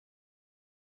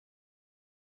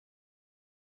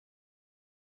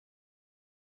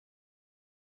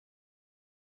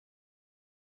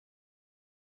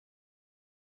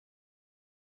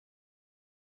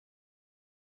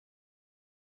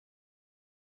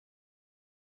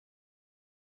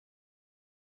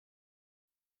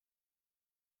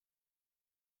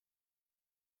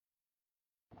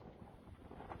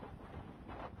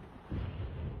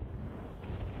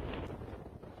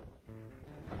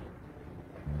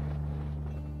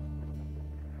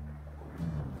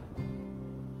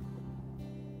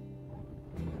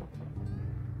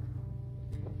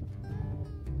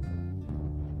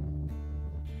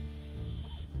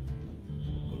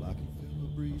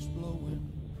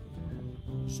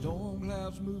Storm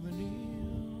clouds moving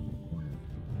in.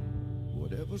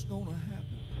 Whatever's gonna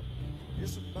happen,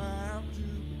 it's about to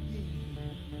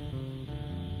begin.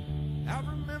 I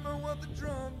remember what the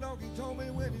drunk donkey told me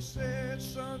when he said,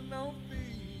 son, don't fear.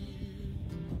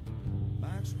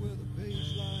 Mike's where the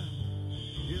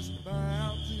baseline is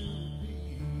about to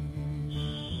be.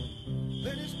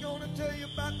 Then he's gonna tell you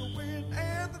about the wind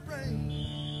and the rain.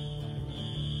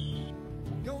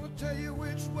 Gonna tell you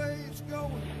which way it's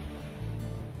going,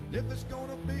 if it's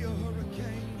gonna be a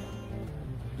hurricane.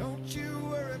 Don't you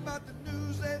worry about the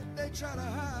news that they try to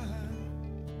hide.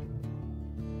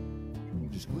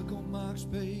 Just click on Mike's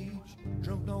page,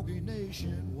 Drunk Donkey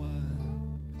Nationwide.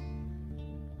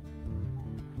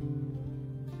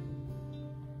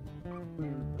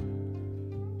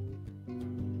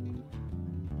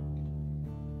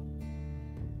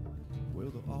 Well,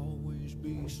 there'll always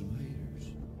be some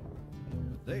haters,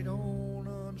 but they don't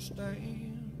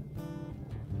understand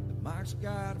that Mike's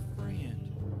got a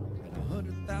friend and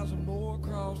 100,000 more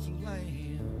across the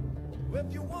land. Well,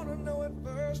 if you want to know it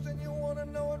first and you want to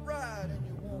know it right and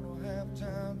you want to have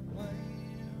time to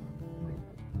plan,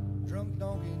 Drunk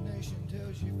Donkey Nation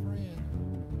tells your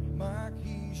friend, Mike,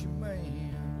 he's your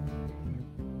man.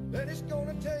 Then he's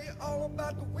gonna tell you all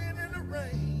about the wind and the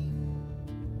rain.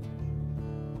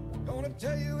 Gonna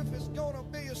tell you if it's gonna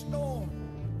be a storm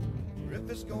or if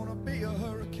it's gonna be a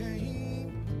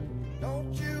hurricane.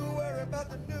 Don't you worry about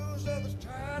the news others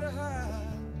try to hide.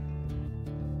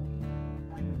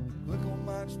 Click on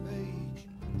Mike's page,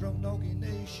 Drunk Donkey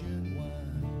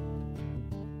Nationwide.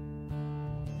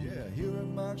 Yeah, here at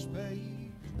Mike's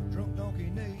page, Drunk Donkey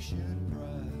Nation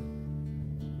Pride.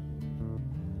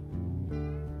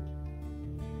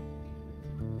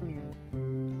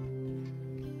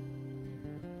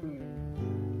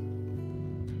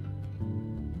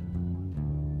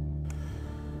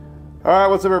 All right,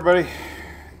 what's up, everybody?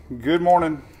 Good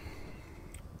morning.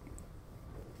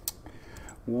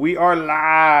 We are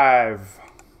live.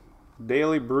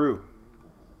 Daily Brew.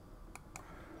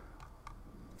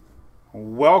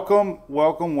 Welcome,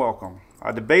 welcome, welcome.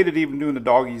 I debated even doing the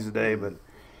doggies today, but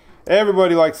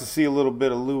everybody likes to see a little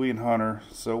bit of Louie and Hunter,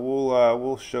 so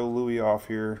we'll show Louie off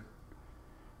here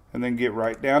and then get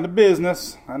right down to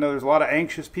business. I know there's a lot of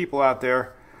anxious people out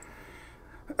there.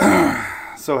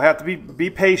 So have to be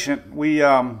patient. We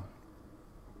talk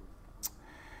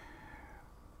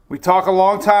a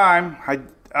long time.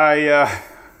 I'm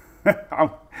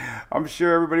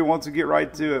sure everybody wants to get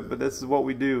right to it, but this is what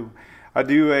we do. I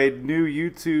do a new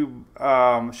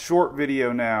YouTube short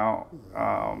video now.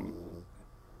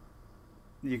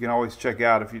 You can always check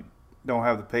out if you don't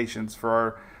have the patience for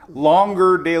our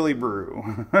longer daily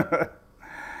brew.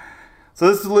 So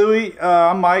this is Louie.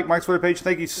 I'm Mike. Mike's Twitter page.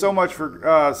 Thank you so much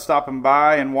for stopping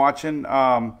by and watching.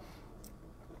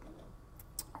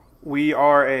 We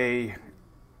are a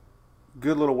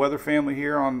good little weather family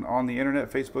here on the internet,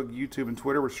 Facebook, YouTube, and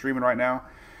Twitter. We're streaming right now.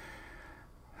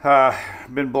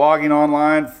 Been blogging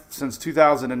online since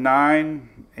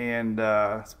 2009, and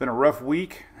it's been a rough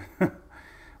week.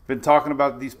 Been talking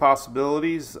about these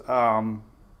possibilities coming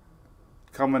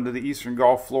to the Eastern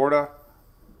Gulf, Florida.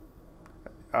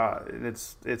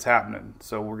 It's happening.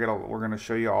 So we're gonna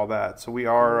show you all that. So we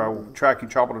are tracking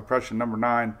tropical depression number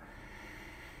 9,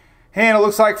 and it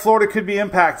looks like Florida could be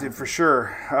impacted for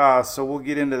sure. So we'll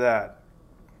get into that.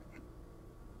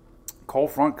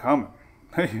 Cold front coming.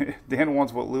 Dan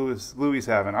wants what Louie's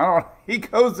having. I don't. He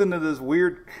goes into this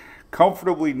weird,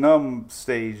 comfortably numb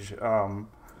stage. I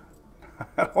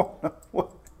don't know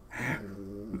what.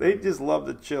 They just love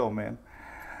to chill, man.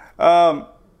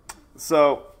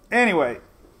 So anyway.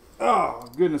 Oh,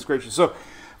 goodness gracious. So,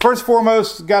 first and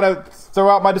foremost, got to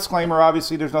throw out my disclaimer.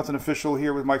 Obviously, there's nothing official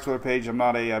here with Mike's Weather page. I'm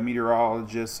not a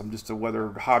meteorologist. I'm just a weather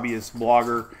hobbyist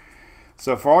blogger.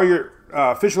 So, for all your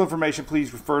official information,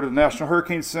 please refer to the National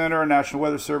Hurricane Center and National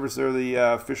Weather Service. They're the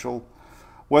official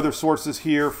weather sources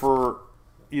here for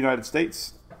the United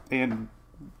States and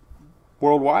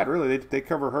worldwide, really. They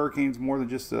cover hurricanes more than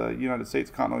just the United States,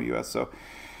 continental U.S., So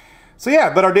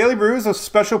yeah, but our Daily Brew is a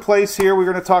special place here. We're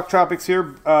going to talk tropics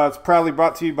here. It's proudly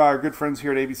brought to you by our good friends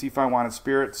here at ABC Fine Wine and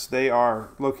Spirits. They are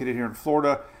located here in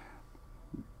Florida.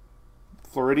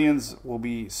 Floridians will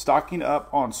be stocking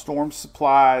up on storm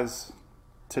supplies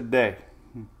today.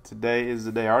 Today is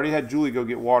the day. I already had Julie go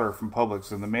get water from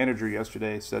Publix, and the manager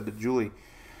yesterday said to Julie,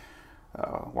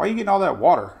 why are you getting all that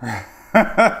water?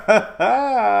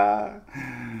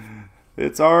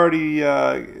 It's already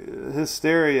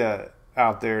hysteria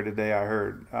out there today, I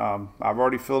heard. I've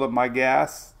already filled up my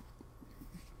gas,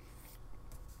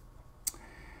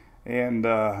 and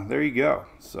there you go.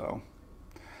 So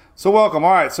So welcome. All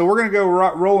right, so we're going to go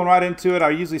rolling right into it. I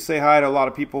usually say hi to a lot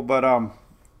of people, but I'm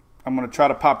going to try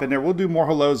to pop in there. We'll do more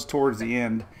hellos towards the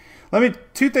end.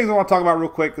 Two things I want to talk about real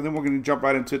quick, and then we're going to jump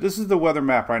right into it. This is the weather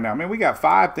map right now. Man, we got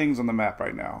 5 things on the map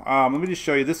right now. Let me just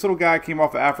show you. This little guy came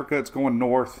off of Africa. It's going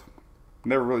north.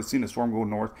 Never really seen a storm go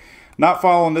north. Not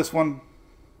following this one.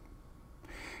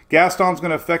 Gaston's going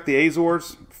to affect the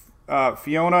Azores.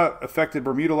 Fiona affected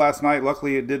Bermuda last night.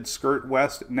 Luckily, it did skirt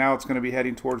west. Now it's going to be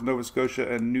heading towards Nova Scotia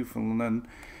and Newfoundland.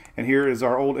 And here is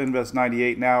our old Invest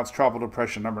 98. Now it's Tropical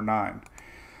Depression number 9.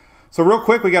 So real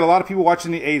quick, we got a lot of people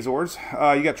watching the Azores.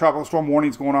 You got tropical storm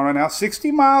warnings going on right now. 60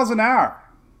 miles an hour.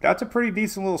 That's a pretty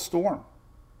decent little storm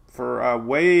for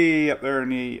way up there in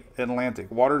the Atlantic.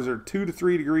 Waters are 2 to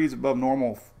 3 degrees above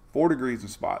normal, 4 degrees in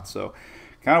spots. So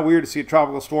kind of weird to see a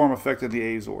tropical storm affecting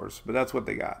the Azores, but that's what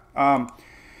they got.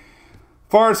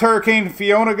 As far as Hurricane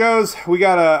Fiona goes, we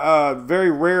got a very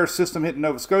rare system hitting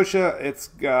Nova Scotia. It's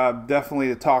definitely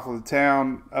the talk of the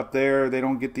town up there. They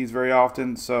don't get these very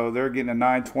often, so they're getting a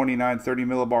 920, 930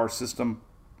 millibar system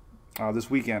this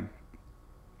weekend.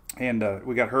 And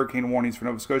we got hurricane warnings for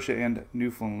Nova Scotia and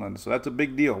Newfoundland, so that's a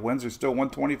big deal. Winds are still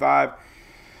 125.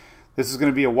 This is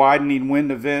going to be a widening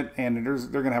wind event, and they're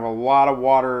going to have a lot of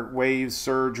water, waves,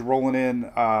 surge rolling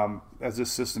in as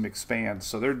this system expands.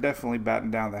 So they're definitely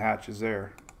batting down the hatches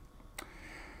there.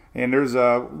 And there's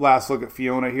a last look at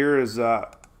Fiona. Here is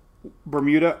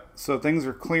Bermuda. So things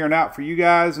are clearing out for you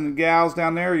guys and the gals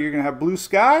down there. You're going to have blue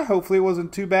sky. Hopefully it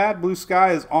wasn't too bad. Blue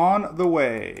sky is on the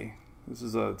way. This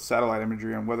is a satellite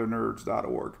imagery on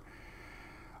weathernerds.org.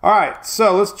 All right,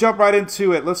 so let's jump right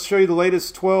into it. Let's show you the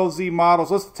latest 12Z models.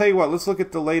 Let's tell you what, let's look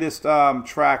at the latest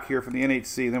track here from the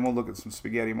NHC, then we'll look at some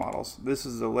spaghetti models. This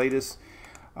is the latest.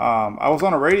 I was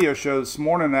on a radio show this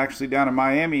morning, actually, down in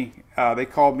Miami. They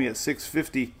called me at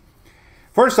 6:50.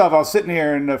 First off, I was sitting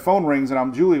here, and the phone rings,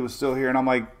 and Julie was still here, and I'm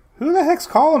like, who the heck's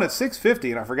calling at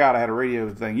 6:50? And I forgot I had a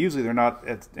radio thing. Usually they're not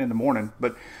in the morning,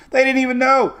 but they didn't even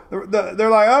know. They're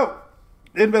like, oh,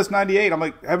 Invest 98. I'm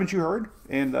like, haven't you heard?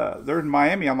 And they're in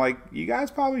Miami. I'm like, you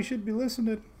guys probably should be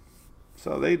listening.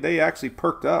 So they actually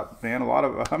perked up, man. A lot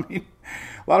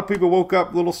of people woke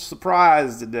up a little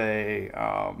surprised today.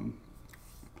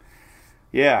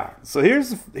 Yeah. So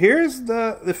here's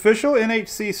the official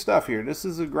NHC stuff here. This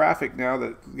is a graphic now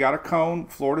that got a cone.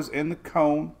 Florida's in the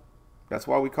cone. That's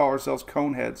why we call ourselves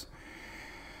cone heads.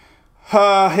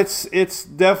 It's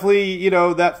definitely,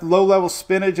 that low-level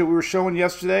spinach that we were showing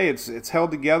yesterday. It's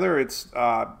held together. It's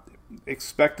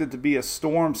expected to be a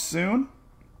storm soon.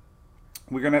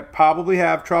 We're going to probably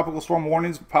have tropical storm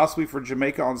warnings, possibly for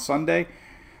Jamaica on Sunday.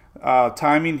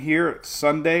 Timing here,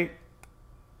 Sunday.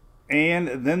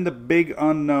 And then the big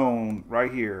unknown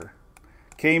right here.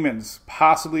 Caymans,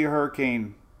 possibly a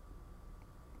hurricane.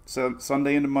 So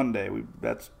Sunday into Monday.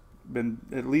 That's been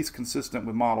at least consistent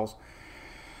with models.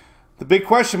 The big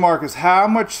question mark is how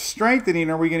much strengthening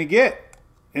are we going to get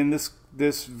in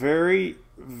this very,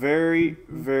 very,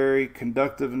 very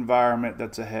conductive environment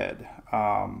that's ahead.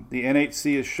 The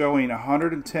NHC is showing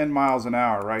 110 miles an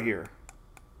hour right here.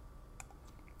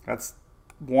 That's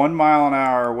 1 mile an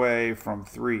hour away from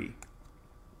 3.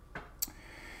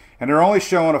 And they're only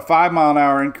showing a 5 mile an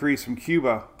hour increase from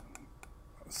Cuba.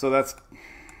 So that's,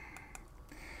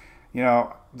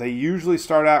 they usually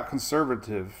start out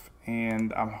conservative.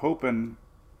 And I'm hoping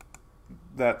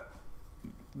that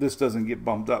this doesn't get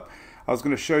bumped up. I was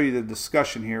going to show you the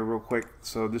discussion here real quick.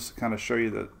 So just to kind of show you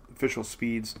the official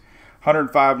speeds.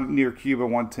 105 near Cuba,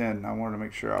 110. I wanted to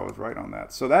make sure I was right on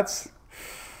that. So that's,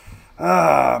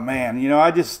 man,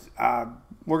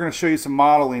 we're going to show you some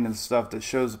modeling and stuff that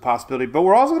shows the possibility. But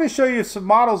we're also going to show you some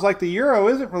models like the Euro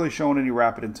isn't really showing any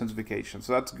rapid intensification.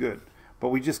 So that's good. But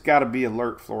we just got to be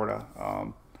alert, Florida.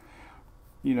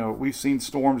 We've seen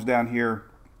storms down here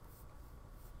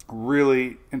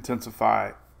really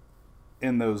intensify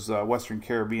in those Western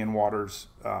Caribbean waters.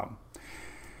 I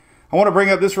want to bring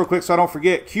up this real quick so I don't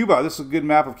forget. Cuba, this is a good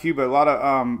map of Cuba. A lot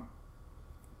of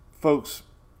folks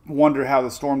wonder how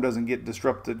the storm doesn't get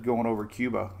disrupted going over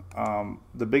Cuba.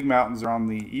 The big mountains are on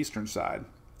the eastern side.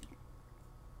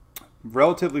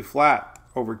 Relatively flat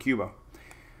over Cuba.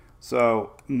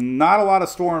 So not a lot of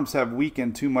storms have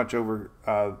weakened too much over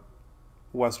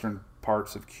western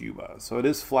parts of Cuba. So it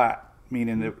is flat,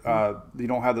 meaning that you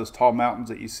don't have those tall mountains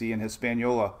that you see in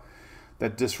Hispaniola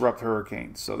that disrupt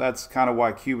hurricanes. So that's kind of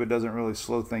why Cuba doesn't really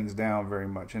slow things down very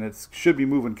much. And it should be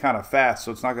moving kind of fast,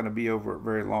 so it's not going to be over it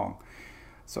very long.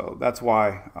 So that's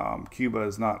why Cuba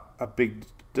is not a big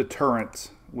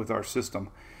deterrent with our system.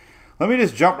 Let me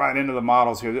just jump right into the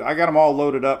models here. I got them all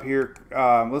loaded up here.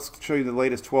 Let's show you the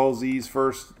latest 12Zs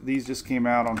first. These just came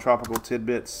out on Tropical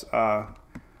Tidbits.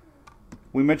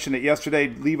 We mentioned it yesterday.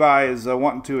 Levi is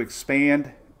wanting to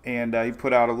expand, and he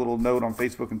put out a little note on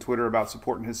Facebook and Twitter about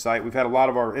supporting his site. We've had a lot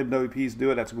of our MWPs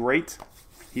do it. That's great.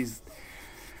 He's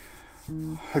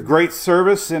a great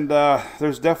service, and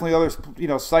there's definitely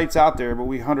other sites out there, but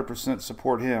we 100%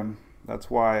 support him. That's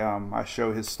why I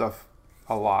show his stuff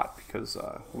a lot, because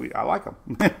I like them.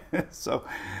 So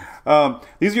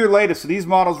these are your latest. So these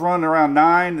models run around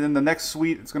 9, and then the next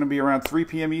suite it's going to be around 3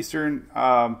 p.m. Eastern.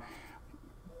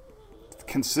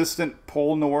 Consistent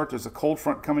pole north. There's a cold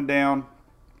front coming down.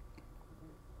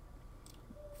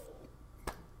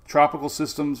 Tropical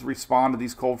systems respond to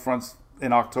these cold fronts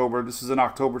in October. This is an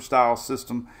October style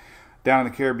system down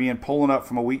in the Caribbean, pulling up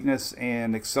from a weakness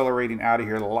and accelerating out of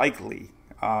here likely.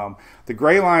 The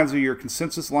gray lines are your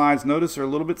consensus lines. Notice they're a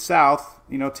little bit south.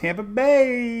 Tampa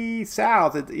Bay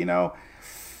south. It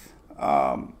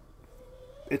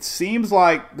seems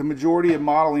like the majority of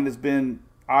modeling has been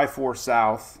I-4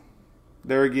 south.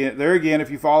 There again,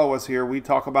 if you follow us here, we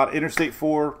talk about Interstate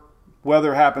 4.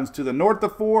 Weather happens to the north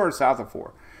of 4 or south of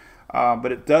 4.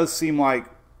 But it does seem like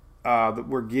that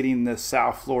we're getting this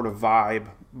South Florida vibe.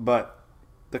 But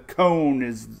the cone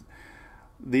is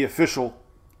the official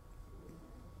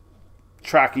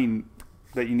tracking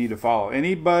that you need to follow.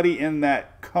 Anybody in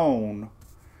that cone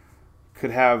could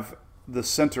have the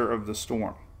center of the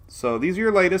storm. So these are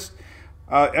your latest.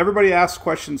 Everybody asks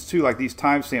questions too, like these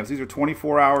timestamps. These are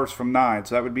 24 hours from 9,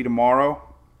 so that would be tomorrow,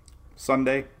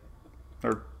 Sunday,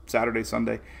 or Saturday,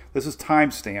 Sunday. This is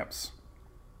timestamps.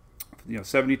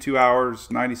 72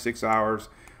 hours, 96 hours,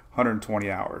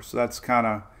 120 hours. So that's kind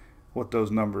of what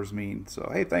those numbers mean. So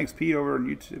hey, thanks Pete over on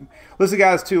YouTube. Listen,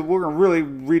 guys, too, we're gonna really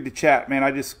read the chat, man.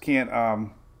 I just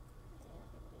can't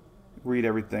read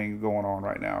everything going on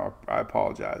right now. I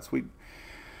apologize.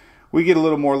 We get a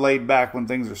little more laid back when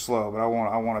things are slow, but I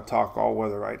want to talk all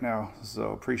weather right now.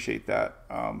 So appreciate that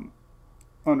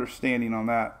understanding on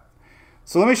that.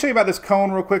 So let me show you about this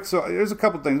cone real quick. So there's a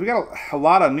couple things. We got a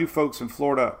lot of new folks in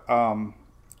Florida.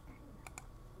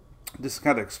 Just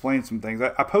kind of explain some things.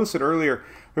 I posted earlier.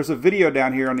 There's a video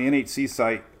down here on the NHC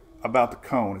site about the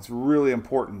cone. It's really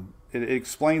important. It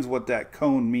explains what that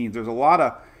cone means. There's a lot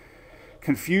of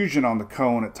confusion on the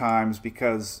cone at times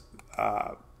because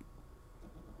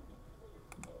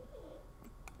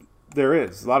there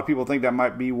is. A lot of people think that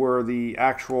might be where the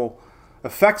actual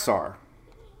effects are.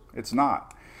 It's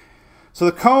not. So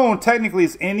the cone technically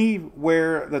is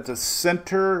anywhere that the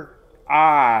center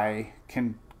eye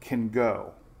can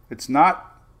go. It's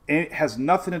not. It has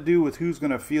nothing to do with who's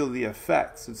going to feel the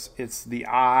effects. It's the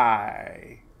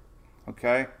eye.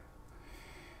 Okay.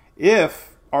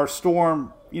 If our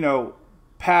storm,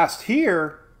 passed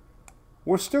here,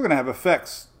 we're still going to have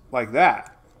effects like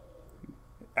that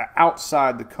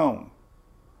outside the cone.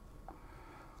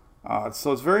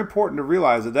 So it's very important to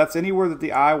realize that that's anywhere that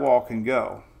the eye wall can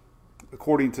go,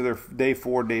 according to their day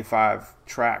 4, day 5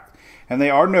 track. And they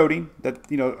are noting that,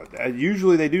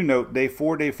 usually they do note day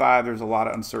 4, day 5, there's a lot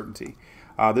of uncertainty.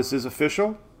 This is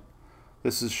official.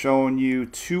 This is showing you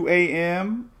 2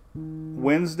 a.m.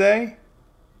 Wednesday,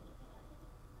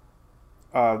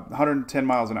 110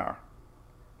 miles an hour.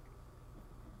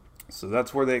 So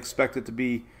that's where they expect it to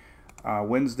be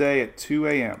Wednesday at 2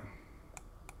 a.m.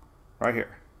 Right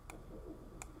here.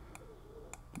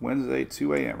 Wednesday,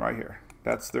 2 a.m. right here.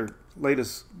 That's their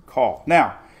latest call.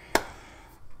 Now,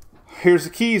 here's the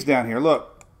keys down here.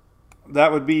 Look,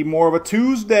 that would be more of a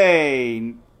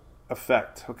Tuesday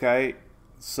effect, okay?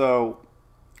 So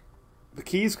the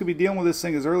keys could be dealing with this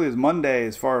thing as early as Monday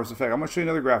as far as effect. I'm going to show you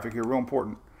another graphic here, real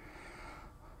important.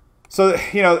 So,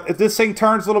 if this thing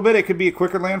turns a little bit, it could be a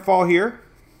quicker landfall here.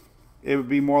 It would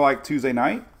be more like Tuesday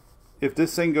night. If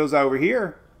this thing goes over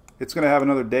here, it's going to have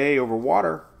another day over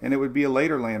water, and it would be a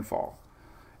later landfall.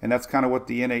 And that's kind of what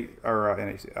the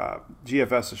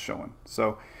GFS is showing.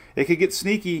 So it could get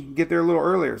sneaky, get there a little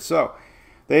earlier. So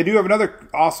they do have another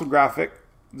awesome graphic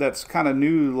that's kind of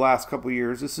new the last couple of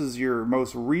years. This is your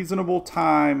most reasonable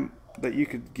time that you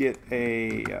could get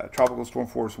a tropical storm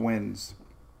force winds.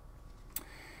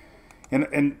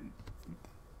 And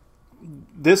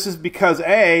this is because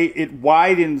it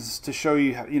widens to show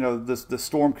you, the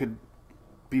storm could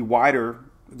be wider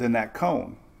than that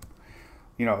cone.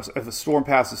 If a storm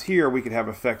passes here, we could have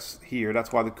effects here.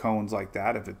 That's why the cone's like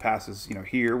that. If it passes,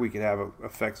 here, we could have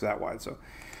effects that wide. So,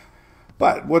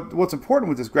 but what's important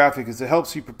with this graphic is it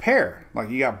helps you prepare. Like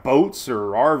you got boats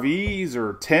or RVs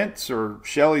or tents or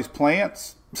Shelley's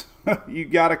plants. You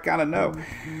got to kind of know.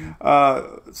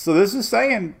 So this is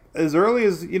saying as early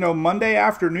as, Monday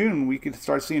afternoon, we could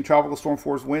start seeing tropical storm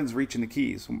force winds reaching the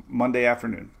Keys Monday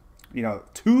afternoon.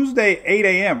 Tuesday, 8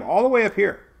 a.m., all the way up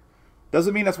here.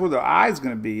 Doesn't mean that's where the eye is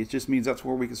going to be. It just means that's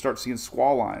where we can start seeing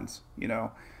squall lines, you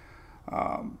know.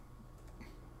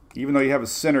 Even though you have a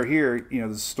center here, you know,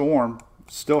 the storm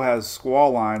still has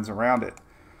squall lines around it.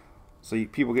 So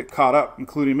people get caught up,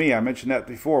 including me. I mentioned that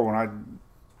before when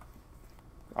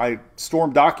I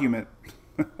storm document.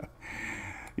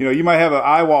 You know, you might have an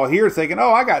eye wall here thinking,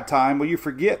 oh, I got time. Well, you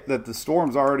forget that the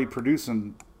storm's already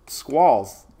producing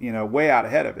squalls, you know, way out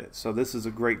ahead of it. So this is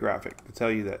a great graphic to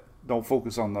tell you that don't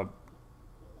focus on the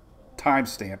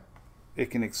timestamp.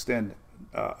 It can extend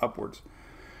upwards.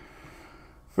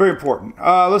 Very important.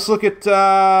 Let's look at,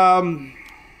 so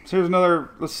here's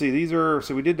another, let's see, these are,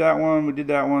 so we did that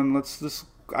one,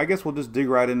 I guess we'll just dig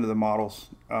right into the models,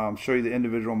 show you the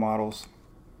individual models.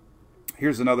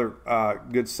 Here's another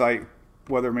good site,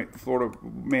 Florida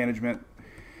Management.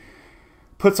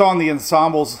 Puts on the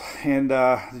ensembles and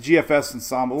the GFS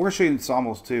ensemble. We're going to show you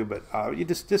ensembles too, but you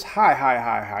just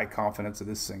high confidence of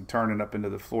this thing turning up into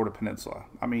the Florida Peninsula.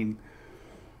 I mean,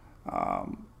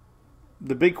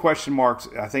 the big question marks,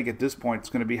 I think at this point, it's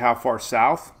going to be how far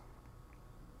south.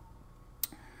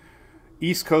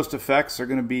 East Coast effects are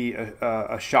going to be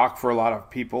a shock for a lot of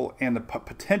people, and the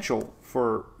potential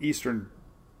for eastern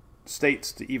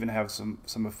states to even have some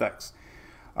effects.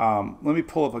 Let me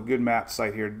pull up a good map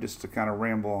site here just to kind of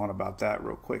ramble on about that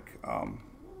real quick.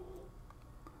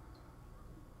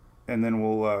 And then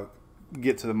we'll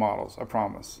get to the models, I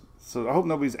promise. So I hope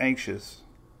nobody's anxious.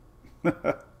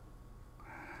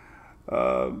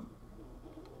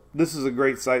 This is a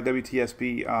great site,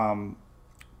 WTSP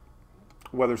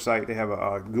weather site. They have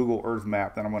a Google Earth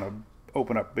map that I'm going to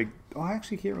open up big. Oh, I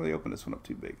actually can't really open this one up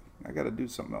too big. I got to do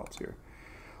something else here.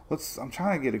 I'm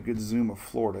trying to get a good zoom of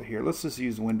Florida here. Let's just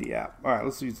use Windy app. All right,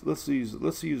 let's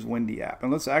use Windy app,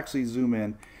 and let's actually zoom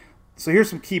in. So here's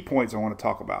some key points I want to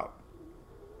talk about,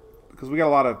 because we got a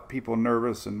lot of people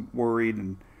nervous and worried,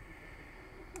 and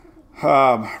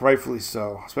rightfully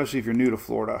so, especially if you're new to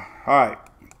Florida. All right.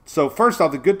 So first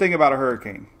off, the good thing about a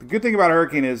hurricane. The good thing about a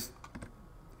hurricane is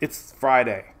it's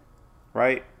Friday,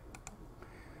 right?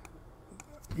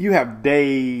 You have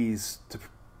days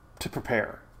to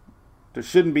prepare. There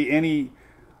shouldn't be any,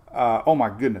 oh my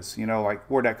goodness, you know, like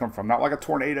where'd that come from? Not like a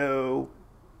tornado,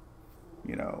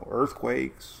 you know,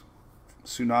 earthquakes,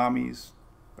 tsunamis,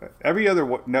 every other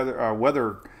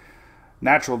weather,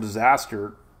 natural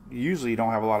disaster. Usually you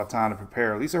don't have a lot of time to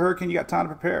prepare. At least a hurricane, you got time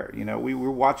to prepare. You know, we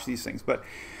watch these things. But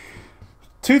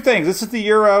two things. This is the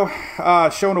Euro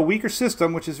showing a weaker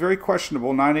system, which is very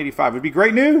questionable, 985. It would be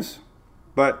great news,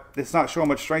 but it's not showing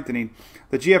much strengthening.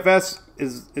 The GFS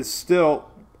is still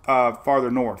farther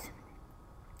north.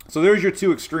 So there's your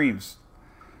two extremes.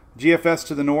 GFS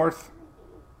to the north.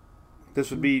 This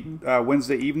would be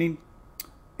Wednesday evening.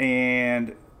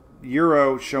 And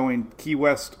Euro showing Key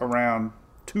West around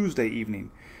Tuesday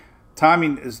evening.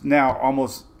 Timing is now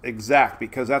almost exact,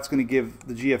 because that's going to give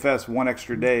the GFS one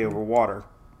extra day over water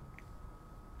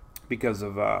because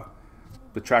of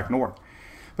the track north.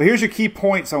 But here's your key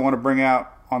points I want to bring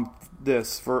out on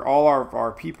this for all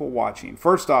our people watching.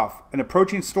 First off, an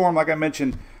approaching storm, like I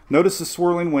mentioned, notice the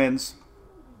swirling winds.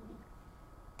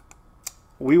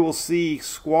 We will see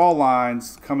squall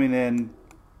lines coming in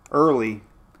early,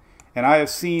 and I have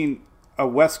seen a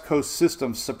West Coast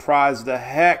system surprise the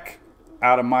heck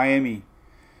out of Miami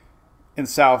in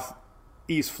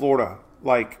southeast Florida.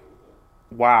 Like,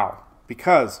 wow.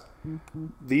 Because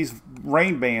these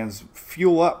rain bands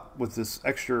fuel up with this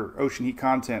extra ocean heat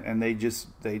content, and they just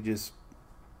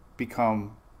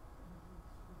become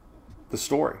the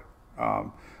story.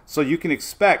 So you can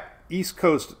expect East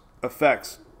Coast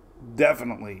effects,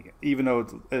 definitely, even though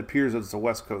it appears it's a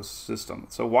West Coast system.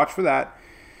 So watch for that.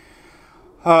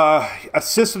 A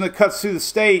system that cuts through the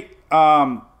state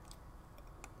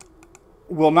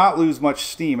will not lose much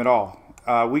steam at all.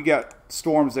 We got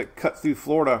storms that cut through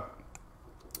Florida.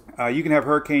 You can have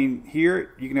hurricane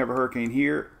here. You can have a hurricane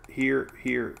here,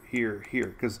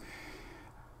 because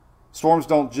storms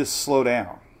don't just slow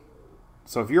down.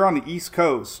 So if you're on the East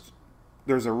Coast,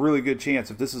 there's a really good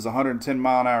chance, if this is a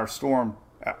 110-mile-an-hour storm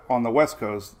on the West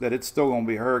Coast, that it's still going to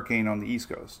be a hurricane on the East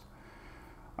Coast,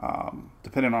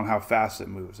 depending on how fast it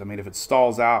moves. I mean, if it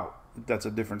stalls out, that's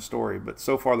a different story. But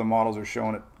so far, the models are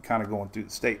showing it kind of going through the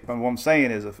state. But what I'm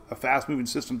saying is a fast-moving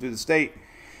system through the state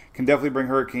can definitely bring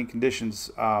hurricane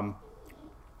conditions, on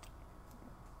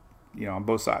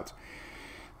both sides.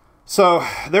 So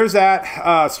there's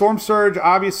that. Storm surge,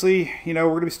 obviously, we're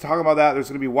going to be talking about that. There's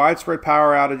going to be widespread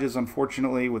power outages,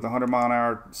 unfortunately, with a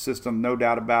 100-mile-an-hour system, no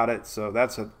doubt about it. So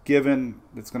that's a given.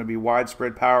 It's going to be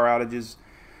widespread power outages.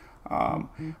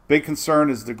 Big concern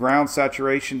is the ground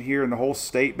saturation here in the whole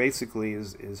state basically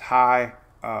is high.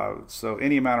 So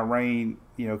any amount of rain,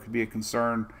 could be a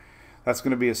concern. That's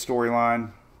going to be a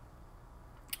storyline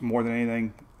more than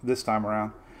anything this time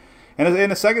around.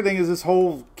 And the second thing is this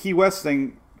whole Key West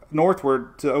thing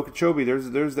northward to Okeechobee. There's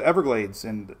the Everglades,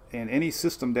 and any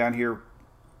system down here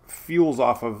fuels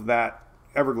off of that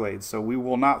Everglades. So we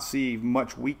will not see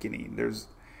much weakening. There's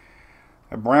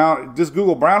just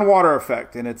Google brown water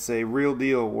effect, and it's a real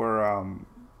deal where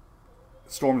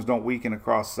storms don't weaken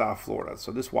across South Florida.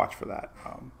 So just watch for that.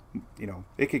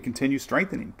 It could continue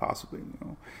strengthening possibly.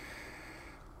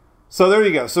 So there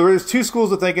you go. So there's two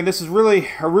schools of thinking. This is really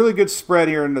a really good spread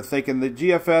here into thinking. The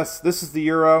GFS, this is the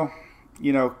Euro,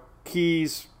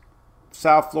 Keys,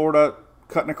 South Florida,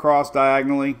 cutting across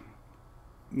diagonally.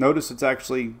 Notice it's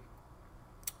actually,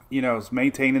 it's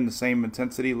maintaining the same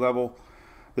intensity level.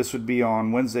 This would be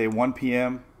on Wednesday, 1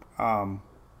 p.m.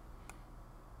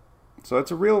 So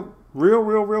it's a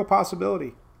real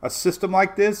possibility. A system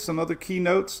like this, some other key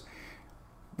notes.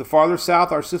 The farther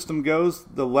south our system goes,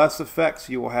 the less effects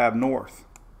you will have north.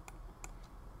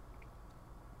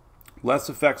 Less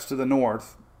effects to the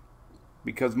north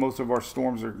because most of our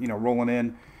storms are, rolling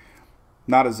in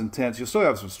not as intense. You'll still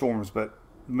have some storms, but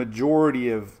the majority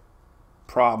of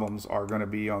problems are going to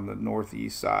be on the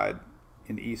northeast side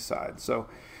and east side. So,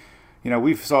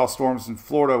 we saw storms in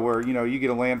Florida where, you get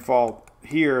a landfall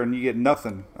here and you get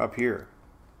nothing up here.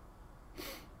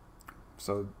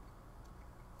 So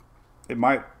it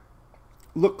might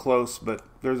look close, but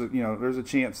there's a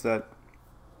chance that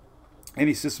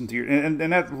any system to your and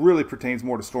that really pertains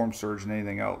more to storm surge than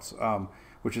anything else,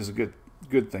 which is a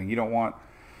good thing. You don't want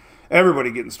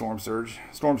everybody getting storm surge.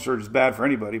 Storm surge is bad for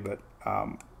anybody, but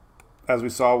as we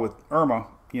saw with Irma,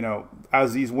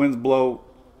 as these winds blow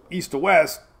east to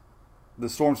west, the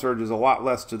storm surge is a lot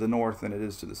less to the north than it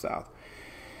is to the south.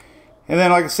 And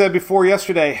then, like I said before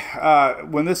yesterday,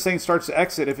 when this thing starts to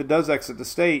exit, if it does exit the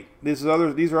state, these are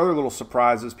other little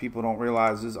surprises people don't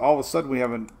realize. Is all of a sudden we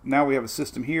have a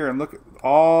system here, and look at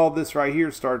all this right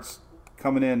here starts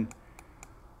coming in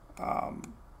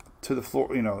to the floor,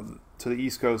 to the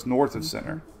East Coast north of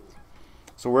center.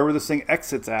 So wherever this thing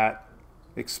exits at,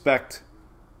 expect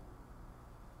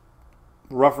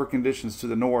rougher conditions to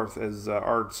the north as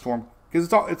our storm, because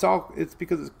it's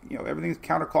because everything's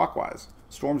counterclockwise.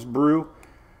 Storms brew,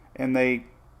 and they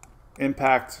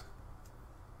impact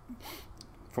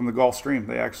from the Gulf Stream.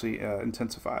 They actually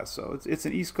intensify. So it's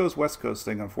an East Coast, West Coast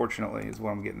thing, unfortunately, is what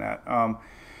I'm getting at.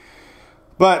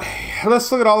 But let's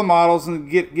look at all the models and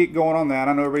get going on that.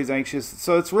 I know everybody's anxious.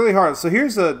 So it's really hard. So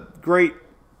here's a great,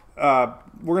 we're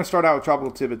going to start out with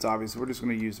tropical tidbits, obviously. We're just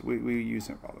going to use it. We use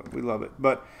it. We love it.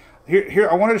 But here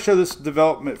I wanted to show this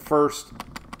development first,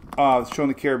 showing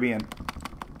the Caribbean.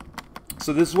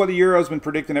 So this is what the Euro's been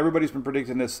predicting. Everybody's been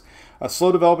predicting this. A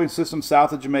slow developing system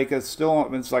south of Jamaica.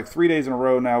 It's like 3 days in a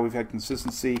row now. We've had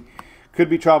consistency. Could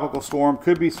be tropical storm.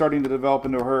 Could be starting to develop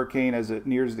into a hurricane as it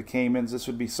nears the Caymans. This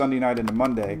would be Sunday night into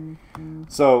Monday.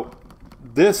 So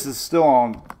this is still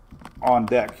on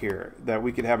deck here, that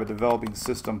we could have a developing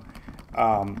system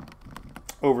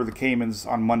over the Caymans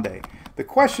on Monday. The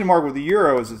question mark with the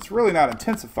Euro is it's really not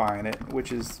intensifying it,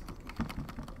 which is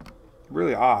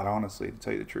really odd, honestly, to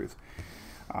tell you the truth.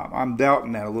 I'm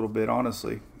doubting that a little bit,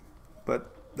 honestly,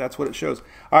 but that's what it shows.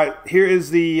 All right, here is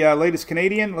the latest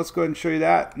Canadian. Let's go ahead and show you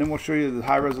that, and then we'll show you the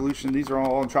high resolution. These are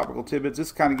all on tropical tidbits.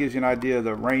 This kind of gives you an idea of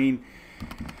the rain.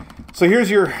 So here's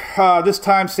your this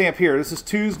time stamp here. This is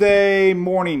Tuesday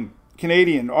morning,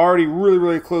 Canadian, already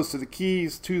really close to the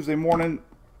Keys. Tuesday morning,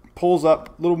 pulls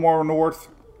up a little more north,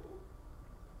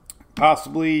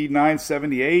 possibly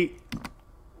 978.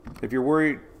 If you're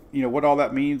worried, what all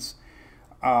that means.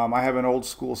 I have an old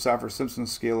school Saffir-Simpson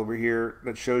scale over here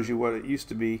that shows you what it used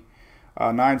to be.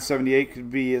 978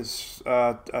 could be as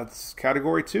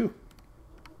category 2.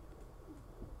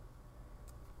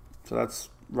 So that's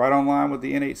right on line with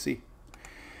the N8C.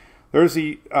 There's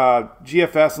the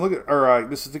GFS. And look at,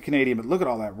 this is the Canadian, but look at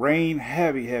all that rain.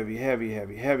 Heavy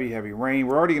rain.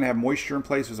 We're already going to have moisture in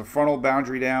place. There's a frontal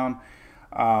boundary down.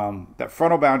 That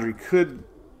frontal boundary could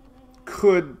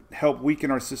help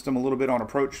weaken our system a little bit on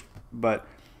approach, but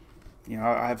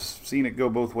I have seen it go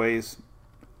both ways.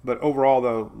 But overall,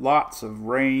 though, lots of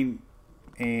rain,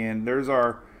 and there's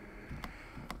our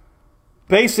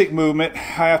basic movement.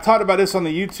 I talked about this on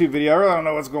the YouTube video. I really don't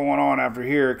know what's going on after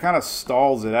here. It kind of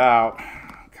stalls it out,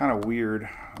 kind of weird,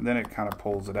 and then it kind of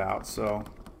pulls it out. So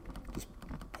just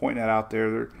pointing that out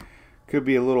there. There could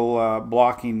be a little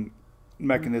blocking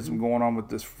mechanism going on with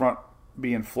this front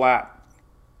being flat.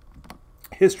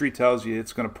 History tells you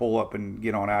it's going to pull up and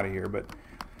get on out of here, but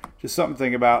just something to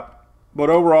think about. But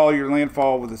overall, your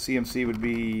landfall with the CMC would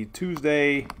be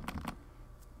Tuesday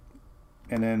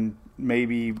and then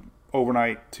maybe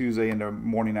overnight Tuesday into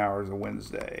morning hours of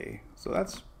Wednesday. So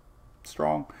that's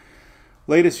strong.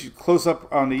 Latest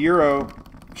close-up on the Euro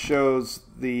shows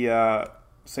the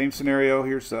same scenario.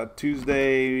 Here's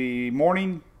Tuesday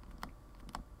morning,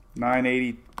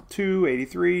 982,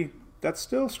 83. That's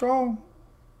still strong.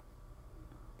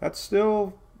 That's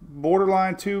still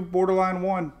borderline 2, borderline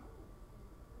 1.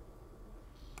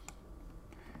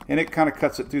 And it kind of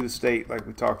cuts it through the state like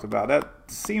we talked about. That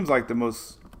seems like the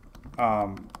most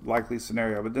likely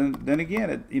scenario. But then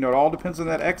again, it all depends on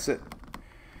that exit.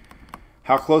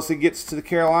 How close it gets to the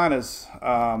Carolinas.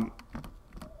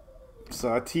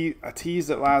 So I teased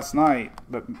it last night,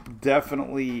 but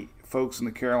definitely folks in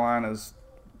the Carolinas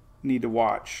need to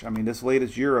watch. I mean, this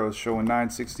latest Euro is showing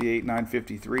 968,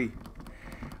 953.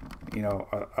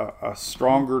 A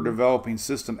stronger developing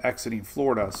system exiting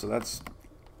Florida. So that's,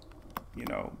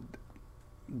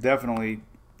 definitely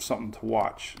something to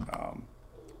watch.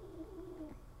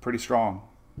 Pretty strong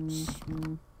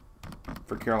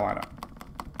for Carolina.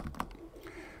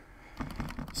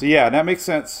 So yeah, that makes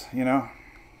sense,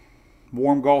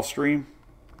 warm Gulf Stream,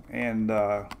 and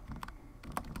so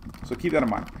keep that in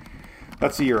mind.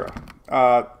 That's the Euro.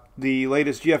 The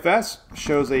latest GFS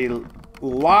shows a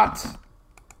lot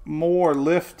more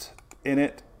lift in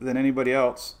it than anybody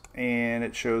else, and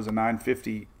it shows a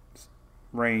 950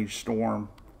 range storm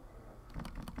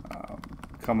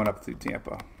coming up through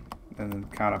Tampa, and then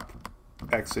kind of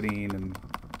exiting and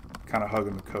kind of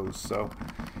hugging the coast. So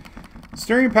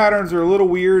steering patterns are a little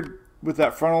weird with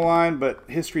that frontal line, but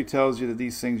history tells you that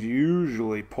these things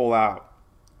usually pull out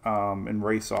and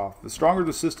race off. The stronger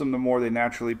the system, the more they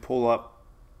naturally pull up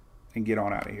and get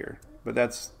on out of here. But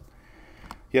that's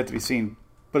yet to be seen.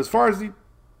 But as far as the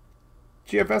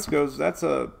GFS goes, that's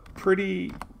a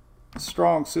pretty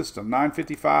strong system.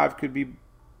 955 could be,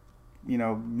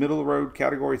 middle of the road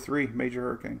Category 3 major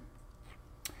hurricane.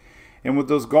 And with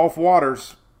those Gulf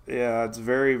waters, yeah, it's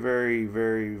very, very,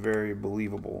 very, very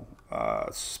believable,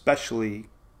 especially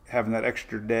having that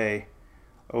extra day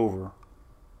over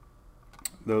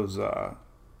those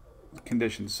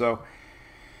conditions. So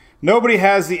nobody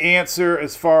has the answer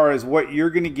as far as what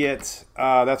you're going to get.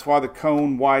 That's why the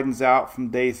cone widens out from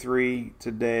day 3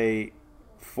 to day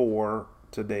 4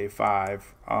 to day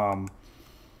 5.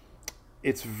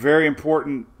 It's very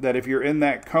important that if you're in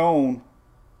that cone,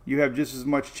 you have just as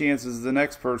much chance as the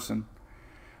next person.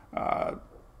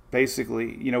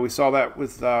 Basically, we saw that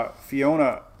with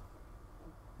Fiona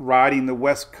riding the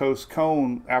West Coast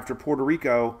cone after Puerto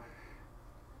Rico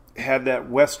had that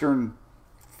western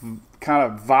kind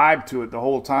of vibe to it the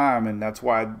whole time, and that's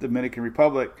why Dominican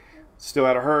Republic still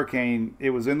had a hurricane. It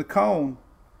was in the cone.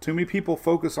 Too many people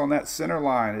focus on that center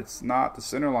line. It's not the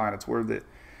center line. It's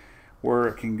where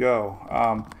it can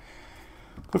go.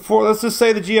 Before, let's just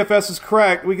say the GFS is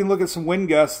correct, we can look at some wind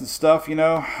gusts and stuff.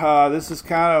 This is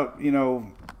kind of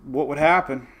what would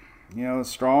happen.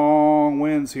 Strong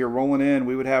winds here rolling in.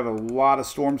 We would have a lot of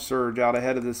storm surge out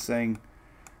ahead of this thing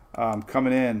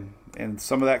coming in, and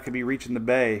some of that could be reaching the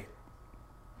bay.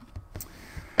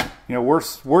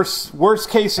 Worst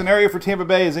case scenario for Tampa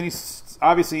Bay is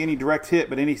obviously any direct hit,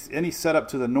 but any setup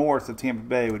to the north of Tampa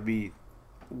Bay would be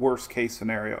worst case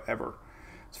scenario ever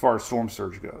as far as storm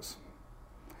surge goes.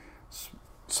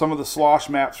 Some of the slosh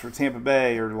maps for Tampa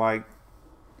Bay are like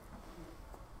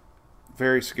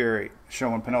very scary,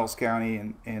 showing Pinellas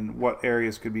County and what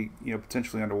areas could be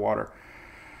potentially underwater.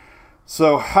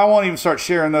 So I won't even start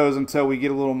sharing those until we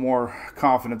get a little more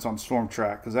confidence on storm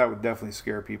track, because that would definitely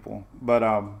scare people. But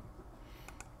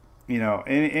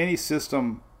any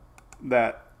system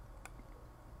that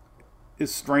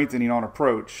is strengthening on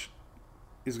approach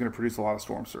is going to produce a lot of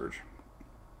storm surge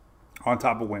on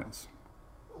top of winds.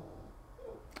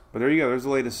 But there you go. There's the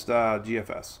latest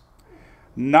GFS.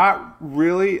 Not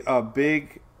really a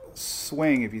big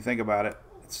swing if you think about it.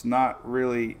 It's not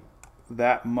really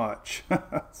that much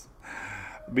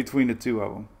between the two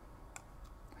of them.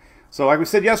 So like we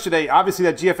said yesterday, obviously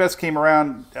that GFS came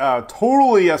around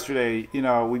totally yesterday.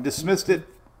 We dismissed it.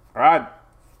 Or I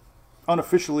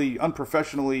unofficially,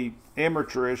 unprofessionally,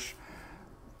 amateurish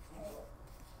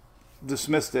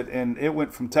dismissed it, and it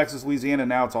went from Texas, Louisiana,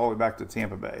 now it's all the way back to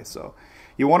Tampa Bay. So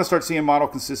you want to start seeing model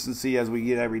consistency as we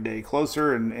get every day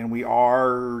closer, and we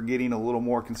are getting a little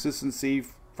more consistency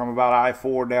from about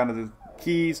I-4 down to the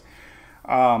Keys.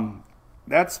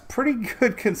 That's pretty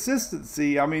good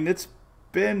consistency. I mean, it's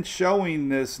been showing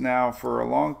this now for a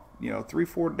long,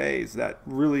 3-4 days, that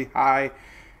really high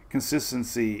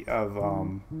consistency of,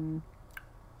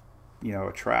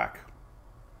 a track.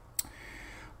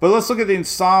 But let's look at the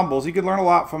ensembles. You can learn a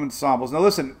lot from ensembles. Now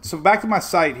listen, so back to my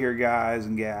site here, guys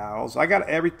and gals. I got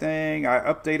everything. I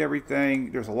update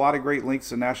everything. There's a lot of great links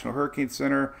to National Hurricane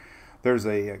Center. There's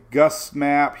a gust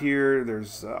map here.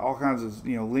 There's all kinds of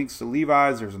links to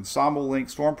Levi's. There's ensemble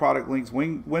links, storm product links,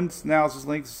 wind analysis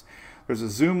links. There's a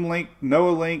Zoom link,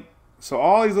 NOAA link. So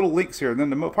all these little links here. And then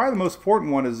probably the most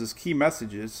important one is this key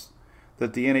messages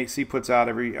that the NHC puts out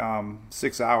every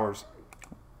 6 hours.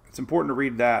 It's important to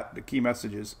read that, the key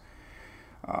messages.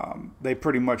 They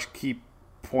pretty much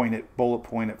bullet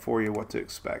point it for you what to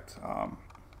expect.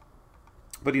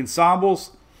 But the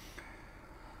ensembles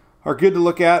are good to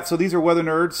look at. So these are Weather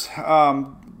Nerds.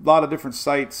 A lot of different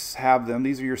sites have them.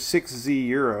 These are your 6Z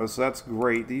Euros, so that's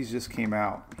great. These just came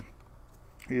out.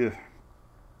 Yeah.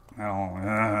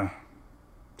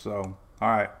 So, all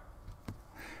right.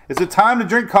 Is it time to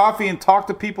drink coffee and talk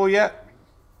to people yet?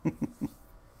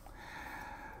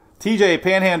 TJ,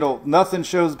 Panhandle. Nothing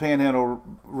shows the Panhandle,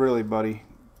 really, buddy.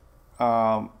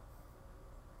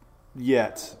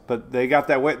 Yet. But they got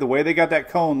that way. The way they got that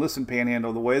cone, listen,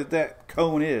 Panhandle, the way that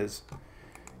cone is,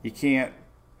 you can't,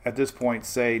 at this point,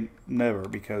 say never.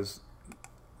 Because,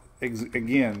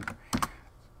 again,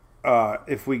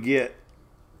 if we get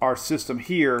our system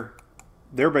here,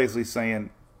 they're basically saying,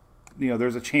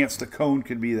 there's a chance the cone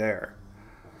could be there.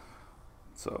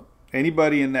 So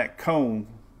anybody in that cone,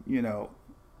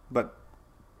 but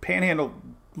Panhandle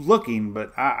looking,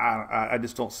 but I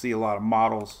just don't see a lot of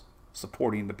models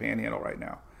supporting the Panhandle right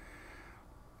now.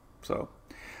 So,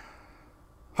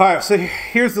 all right. So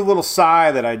here's the little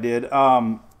sigh that I did.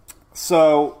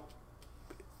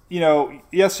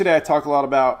 Yesterday I talked a lot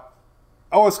about.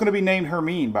 Oh, it's going to be named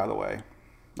Hermine, by the way.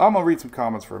 I'm going to read some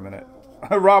comments for a minute.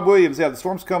 Rob Williams, yeah, the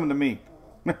storm's coming to me.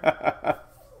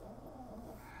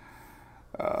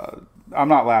 I'm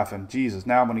not laughing. Jesus,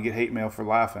 now I'm going to get hate mail for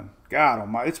laughing. God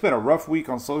almighty. It's been a rough week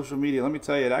on social media. Let me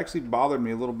tell you, it actually bothered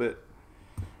me a little bit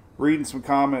reading some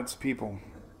comments, people.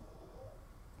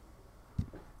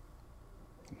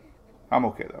 I'm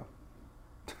okay, though.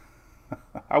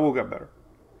 I will get better.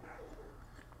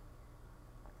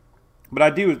 But I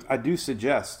do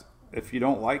suggest, if you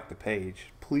don't like the page,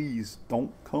 please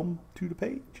don't come to the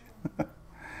page.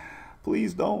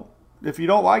 Please don't. If you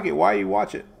don't like it, why you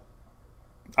watch it?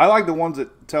 I like the ones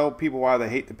that tell people why they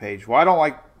hate the page. Well, I don't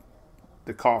like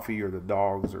the coffee or the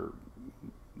dogs. I'm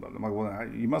like, well,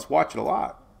 you must watch it a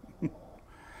lot.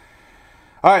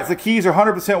 All right, so the keys are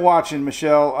 100% watching,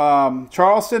 Michelle.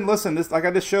 Charleston, listen, this, like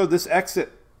I just showed, this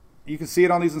exit, you can see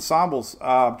it on these ensembles.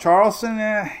 Charleston,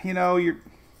 you're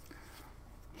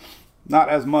not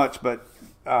as much, but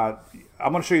I'm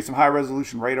going to show you some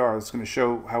high-resolution radar that's going to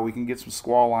show how we can get some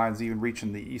squall lines even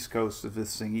reaching the East Coast if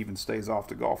this thing even stays off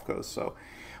the Gulf Coast. So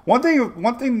one thing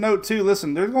to note, too,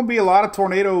 listen, there's going to be a lot of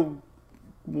tornado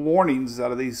warnings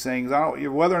out of these things. I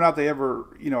don't whether or not they ever,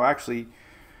 actually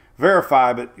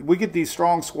verify, but we get these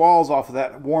strong squalls off of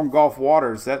that warm Gulf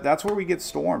waters. That's where we get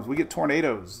storms. We get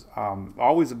tornadoes.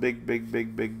 Always a big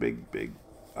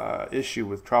issue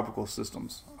with tropical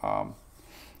systems.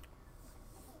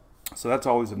 So that's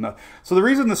always enough. So the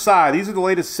reason the side, these are the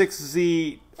latest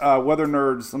 6Z Weather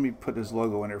Nerds. Let me put his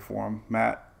logo in there for him,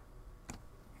 Matt.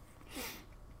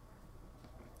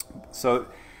 So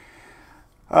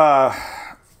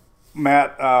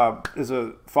Matt is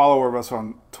a follower of us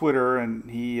on Twitter,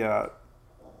 and he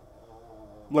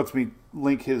lets me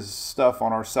link his stuff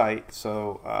on our site.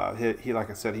 So he, like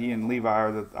I said, he and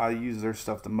Levi I use their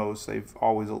stuff the most. They've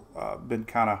always been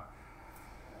kind of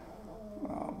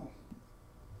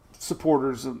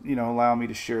supporters, allow me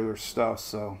to share their stuff.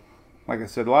 So, like I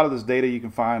said, a lot of this data you can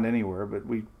find anywhere, but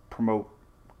we promote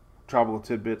Tropical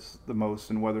Tidbits the most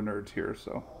and Weather Nerds here.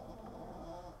 So,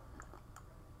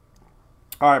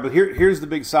 all right, but here's the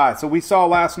big side. So we saw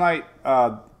last night.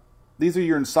 These are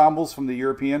your ensembles from the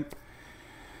European.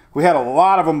 We had a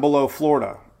lot of them below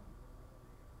Florida.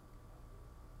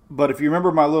 But if you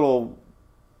remember my little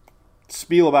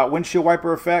spiel about windshield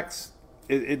wiper effects,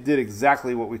 it did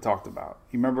exactly what we talked about.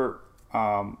 You remember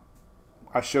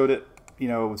I showed it, it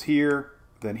was here,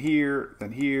 then here,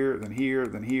 then here, then here,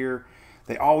 then here.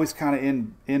 They always kind of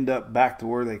end up back to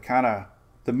where they kind of,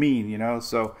 the mean,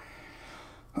 So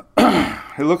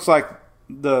it looks like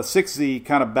the 6Z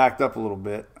kind of backed up a little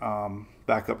bit,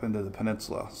 back up into the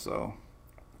peninsula. So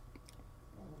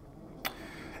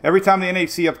every time the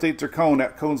NHC updates their cone,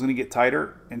 that cone's going to get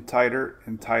tighter and tighter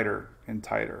and tighter and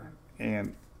tighter.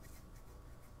 And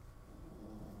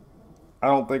I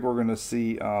don't think we're going to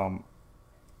see a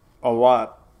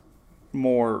lot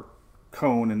more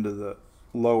cone into the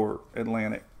lower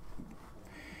Atlantic.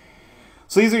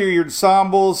 So these are your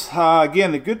ensembles.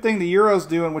 Again, the good thing the Euro's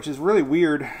doing, which is really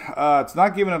weird, it's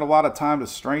not giving it a lot of time to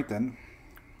strengthen.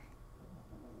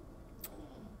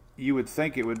 You would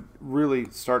think it would really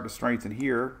start to strengthen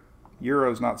here.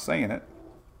 Euro's not saying it.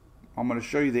 I'm going to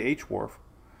show you the H-Wharf.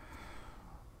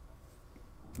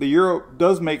 The Euro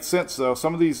does make sense, though.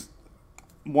 Some of these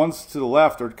ones to the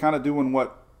left are kind of doing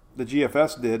what the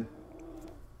GFS did.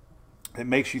 It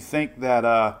makes you think that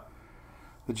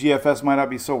the GFS might not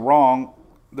be so wrong.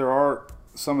 There are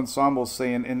some ensembles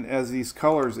saying, and as these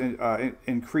colors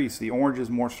increase, the orange is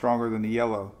more stronger than the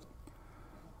yellow.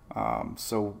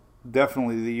 So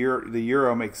definitely the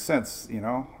Euro makes sense. You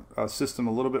know, a system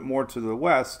a little bit more to the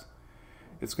west,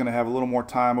 it's going to have a little more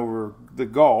time over the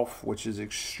Gulf, which is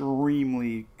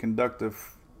extremely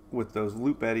conductive with those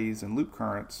loop eddies and loop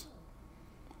currents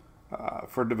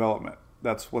for development.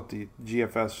 That's what the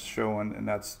GFS is showing, and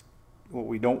that's what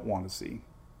we don't want to see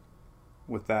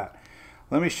with that.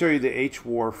 Let me show you the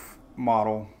H-Wharf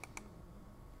model.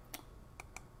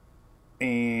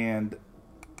 And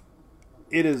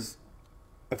it is,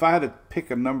 if I had to pick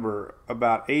a number,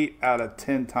 about 8 out of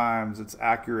 10 times it's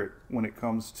accurate when it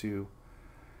comes to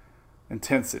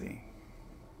intensity.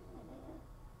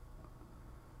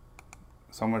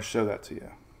 So I'm going to show that to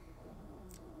you.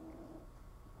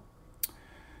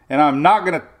 And I'm not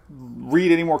going to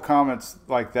read any more comments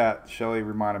like that, Shelly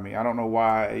reminded me. I don't know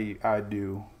why I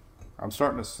do. I'm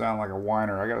starting to sound like a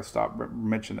whiner. I got to stop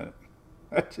mentioning it.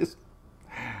 I just,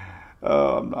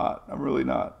 I'm not. I'm really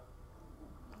not.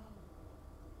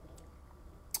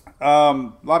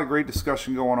 A lot of great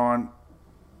discussion going on.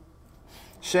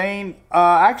 Shane,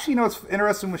 actually, you know what's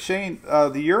interesting with Shane?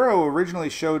 The Euro originally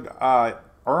showed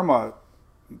Irma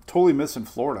totally missing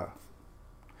Florida.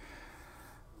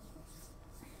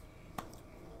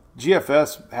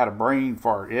 GFS had a brain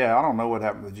fart. Yeah, I don't know what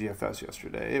happened to GFS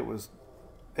yesterday.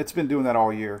 It's been doing that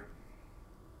all year.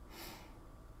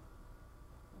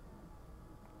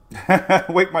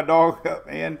 Wake my dog up,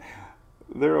 man.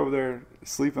 They're over there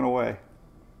sleeping away.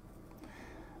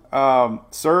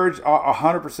 Surge,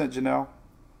 100% Janelle.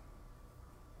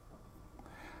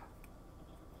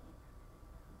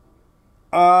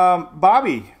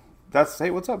 Bobby.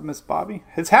 Hey, what's up, Miss Bobby?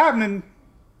 It's happening,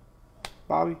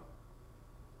 Bobby.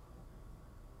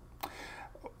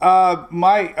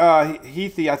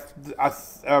 Heathy, I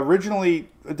originally,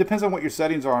 it depends on what your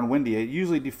settings are on windy. It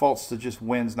usually defaults to just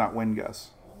winds, not wind gusts.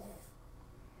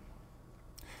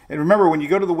 And remember, when you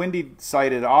go to the windy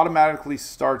site, it automatically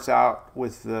starts out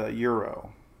with the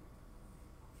Euro.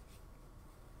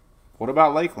 What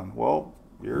about Lakeland? Well,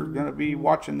 you're going to be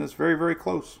watching this very, very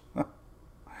close.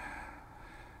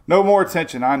 No more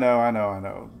attention. I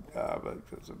know.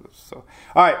 So,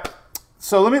 all right.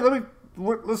 So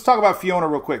let's talk about Fiona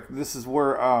real quick. This is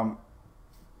where,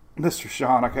 Mr.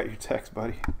 Sean, I got your text,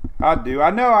 buddy. I do.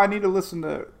 I know I need to listen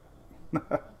to it.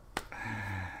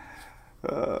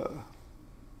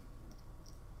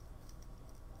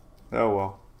 Oh,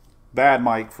 well. Bad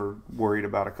Mike for worried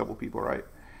about a couple people, right?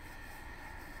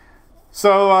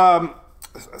 So,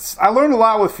 I learned a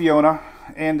lot with Fiona,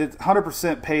 and it's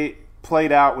 100%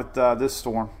 played out with this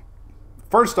storm.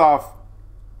 First off,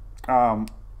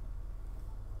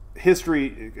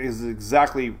 history is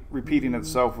exactly repeating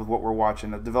itself with what we're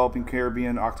watching. A developing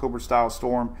Caribbean October-style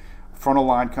storm, frontal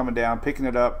line coming down, picking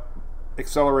it up,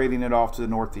 accelerating it off to the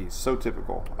northeast. So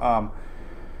typical.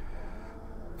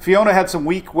 Fiona had some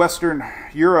weak Western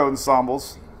Euro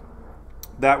ensembles.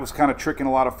 That was kind of tricking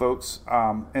a lot of folks.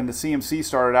 And the CMC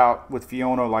started out with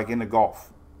Fiona like in the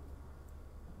Gulf,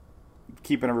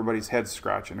 keeping everybody's heads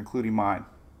scratching, including mine.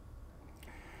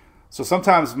 So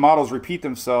sometimes models repeat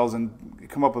themselves and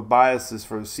come up with biases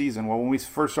for the season. Well, when we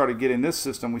first started getting this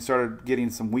system, we started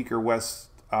getting some weaker West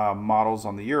models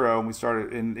on the Euro, and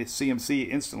the CMC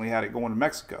instantly had it going to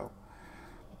Mexico.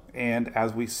 And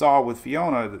as we saw with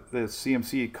Fiona, the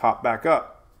CMC caught back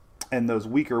up, and those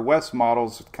weaker West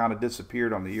models kind of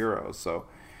disappeared on the Euro. So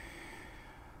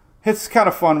it's kind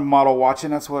of fun model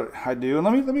watching. That's what I do. And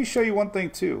let me show you one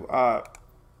thing too.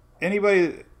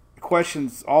 Anybody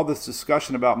questions all this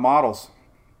discussion about models,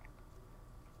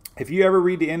 if you ever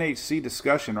read the NHC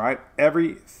discussion, right,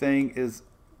 everything is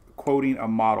quoting a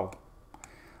model.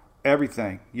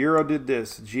 Everything. Euro did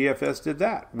this, GFS did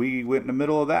that, we went in the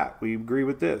middle of that, we agree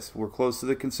with this, we're close to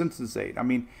the consensus date. I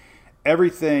mean,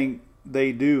 everything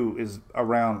they do is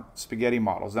around spaghetti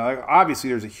models. Now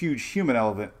obviously there's a huge human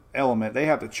element. They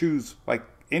have to choose, like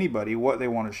anybody, what they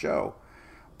want to show.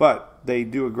 But they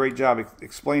do a great job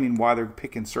explaining why they're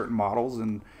picking certain models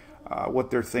and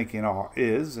what they're thinking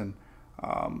is. And,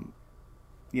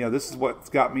 this is what's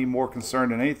got me more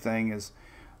concerned than anything is,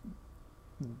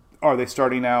 are they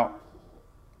starting out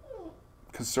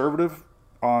conservative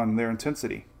on their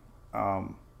intensity.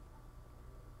 Because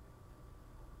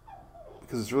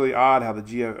it's really odd how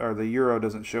the Euro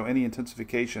doesn't show any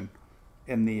intensification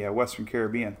in the Western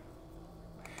Caribbean.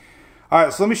 All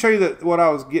right, so let me show you what I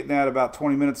was getting at about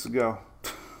 20 minutes ago.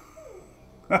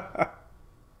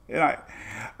 And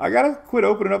I gotta quit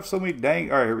opening up so many dang.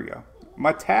 All right, here we go.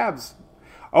 My tabs.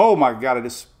 Oh my God, I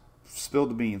just spilled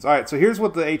the beans. All right, so here's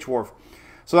what the H-Wharf.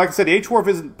 So like I said, the H-Wharf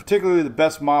isn't particularly the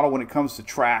best model when it comes to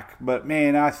track, but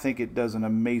man, I think it does an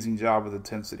amazing job with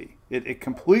intensity. It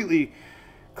completely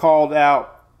called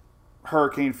out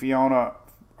Hurricane Fiona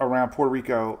around Puerto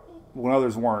Rico when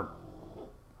others weren't.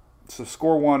 So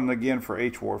score 1 again for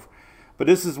H-Wharf. But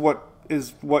this is what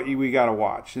we got to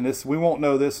watch. And we won't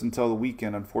know this until the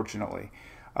weekend, unfortunately.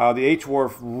 The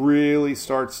H-Wharf really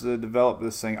starts to develop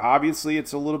this thing. Obviously,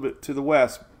 it's a little bit to the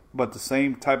west, but the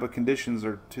same type of conditions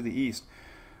are to the east.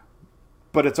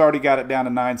 But it's already got it down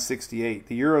to 968.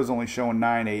 The Euro's only showing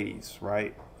 980s,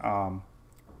 right?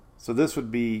 So this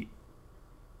would be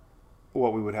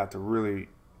what we would have to really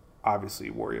obviously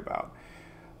worry about.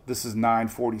 This is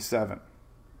 947.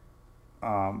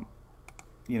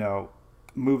 You know,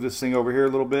 move this thing over here a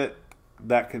little bit.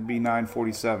 That could be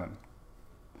 947.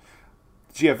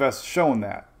 GFS is showing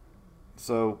that.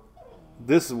 So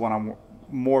this is what I'm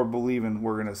more believing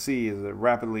we're going to see is a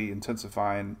rapidly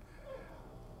intensifying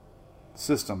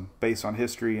system based on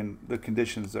history and the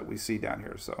conditions that we see down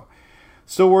here. So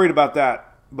still worried about that.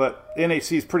 But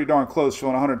NHC is pretty darn close,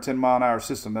 showing 110 mile an hour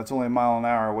system. That's only a mile an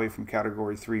hour away from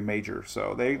Category 3 major.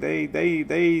 So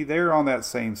they're on that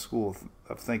same school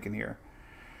of thinking here,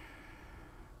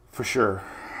 for sure.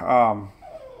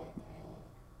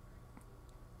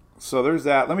 So there's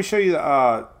that. Let me show you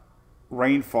the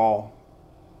rainfall.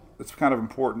 It's kind of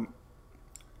important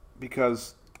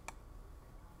because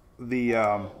the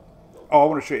I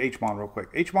want to show you HMON real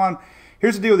quick. HMON.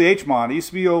 Here's the deal with the HMON. It used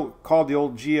to be called the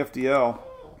old GFDL.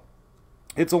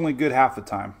 It's only good half the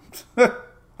time.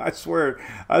 I swear.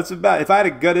 It's about, if I had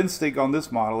a gut instinct on this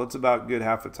model, it's about good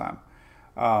half the time.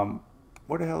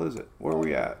 Where the hell is it? Where are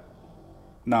we at?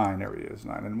 9. There it is.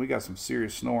 9. And we got some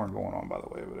serious snoring going on, by the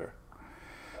way, over there.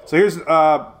 So here's,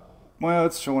 well,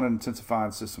 it's showing an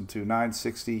intensifying system too.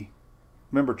 960.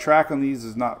 Remember, track on these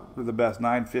is not the best.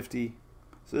 950.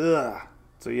 So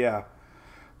yeah.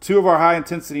 2 of our high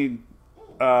intensity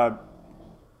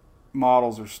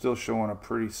models are still showing a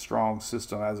pretty strong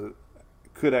system as it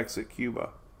could exit Cuba.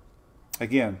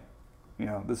 Again, you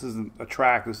know, this isn't a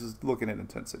track. This is looking at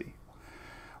intensity.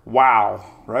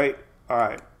 Wow, right? All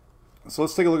right. So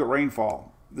let's take a look at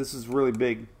rainfall. This is really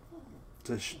big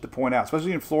to point out,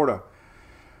 especially in Florida.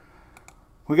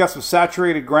 We got some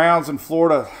saturated grounds in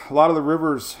Florida. A lot of the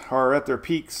rivers are at their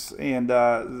peaks, and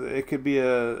it could be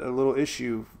a little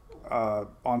issue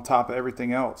on top of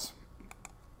everything else.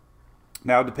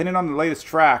 Now, depending on the latest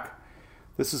track,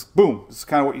 this is, boom, this is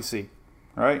kind of what you see,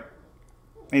 all right?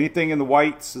 Anything in the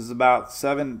whites is about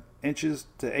 7 inches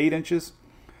to 8 inches.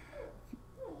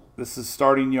 This is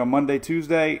starting, you know, Monday,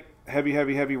 Tuesday,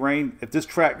 heavy rain. If this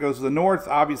track goes to the north,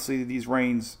 obviously these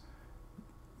rains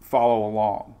follow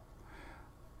along.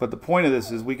 But the point of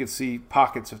this is we could see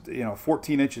pockets of, you know,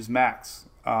 14 inches max.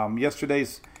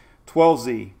 Yesterday's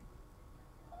 12Z,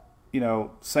 you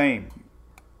know, same.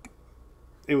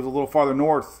 It was a little farther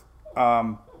north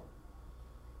the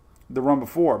run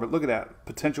before, but look at that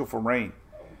potential for rain.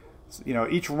 You know,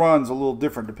 each run's a little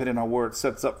different depending on where it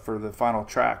sets up for the final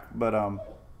track. But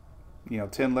you know,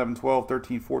 10, 11, 12,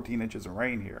 13, 14 inches of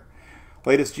rain here.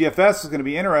 Latest GFS is going to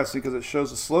be interesting because it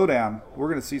shows a slowdown. We're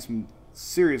going to see some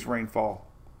serious rainfall.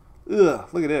 Ugh,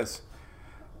 look at this.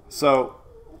 So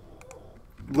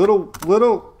little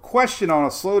question on a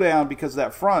slowdown because of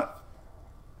that front.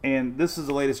 And this is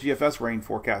the latest GFS rain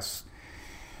forecast.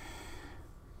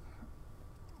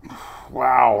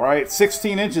 Wow, right?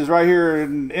 16 inches right here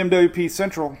in MWP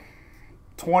Central.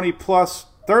 20 plus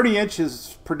 30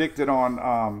 inches predicted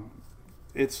on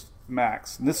its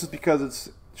max. And this is because it's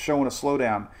showing a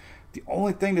slowdown. The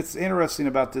only thing that's interesting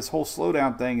about this whole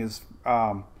slowdown thing is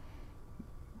the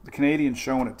Canadians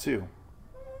showing it too.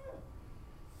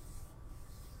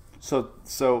 So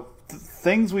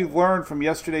things we've learned from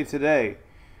yesterday today,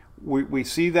 we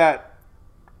see that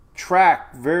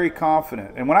track very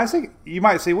confident. And when I say, you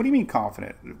might say, what do you mean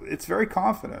confident? It's very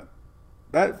confident.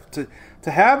 That to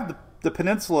have the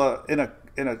peninsula in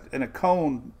a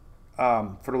cone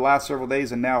for the last several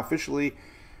days and now officially,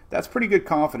 that's pretty good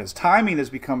confidence. Timing has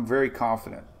become very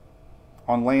confident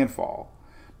on landfall.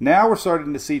 Now we're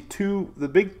starting to see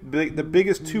the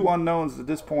biggest 2 unknowns at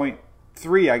this point,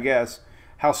 3 I guess,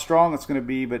 how strong it's going to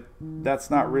be, but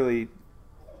that's not really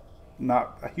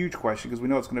not a huge question because we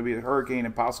know it's going to be a hurricane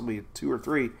and possibly a 2 or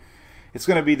 3. It's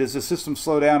going to be, does the system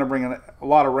slow down and bring in a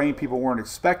lot of rain people weren't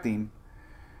expecting,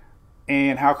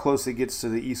 and how close it gets to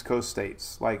the East Coast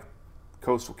states like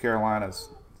coastal Carolinas.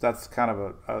 That's kind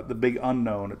of the big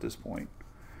unknown at this point.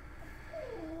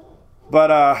 But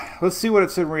let's see what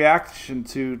it's in reaction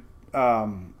to,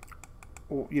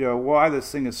 why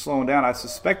this thing is slowing down. I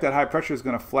suspect that high pressure is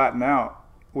going to flatten out,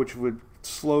 which would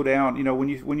slow down.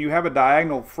 When you have a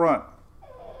diagonal front,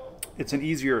 it's an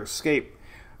easier escape.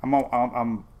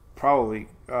 I'm probably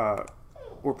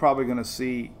we're probably going to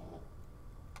see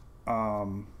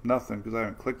nothing because I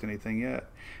haven't clicked anything yet.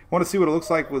 I want to see what it looks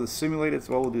like with a simulated.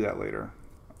 So we'll do that later.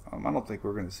 I don't think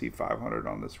we're going to see 500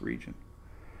 on this region.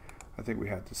 I think we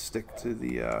have to stick to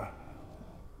the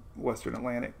Western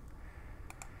Atlantic.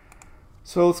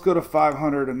 So let's go to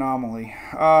 500 anomaly.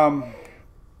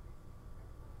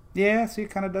 Yeah, see, it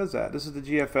kind of does that. This is the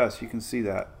GFS. You can see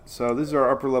that. So these are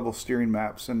our upper level steering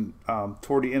maps. And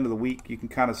toward the end of the week, you can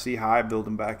kind of see high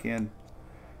building back in,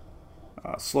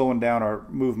 slowing down our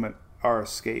movement, our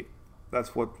escape.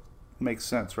 That's what makes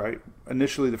sense, right?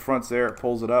 Initially, the front's there. It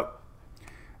pulls it up.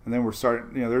 And then we're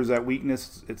starting, there's that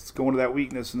weakness. It's going to that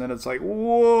weakness. And then it's like,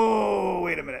 whoa,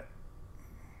 wait a minute.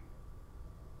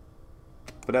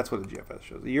 But that's what the GFS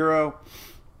shows. The Euro,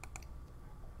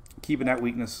 keeping that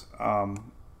weakness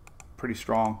pretty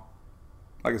strong.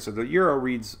 Like I said, the Euro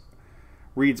reads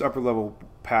upper level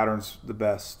patterns the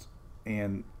best,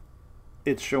 and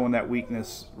it's showing that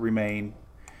weakness remain.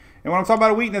 And when I'm talking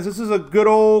about a weakness, this is a good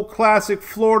old classic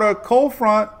Florida cold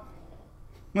front.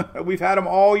 We've had them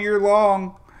all year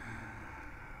long.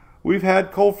 We've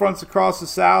had cold fronts across the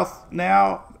south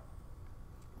now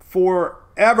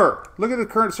forever. Look at the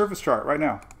current surface chart right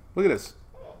now. Look at this.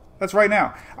 That's right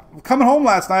now. Coming home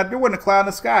last night, there wasn't a cloud in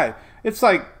the sky. It's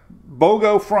like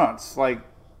BOGO fronts. Like,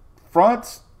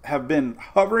 fronts have been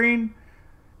hovering.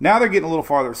 Now they're getting a little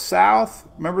farther south.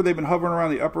 Remember, they've been hovering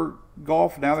around the upper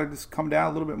Gulf. Now they're just come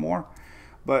down a little bit more.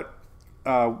 But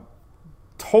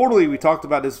totally, we talked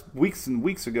about this weeks and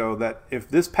weeks ago, that if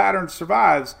this pattern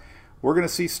survives, we're going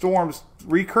to see storms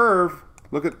recurve.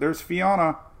 Look at, there's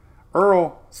Fiona.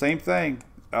 Earl, same thing.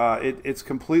 It's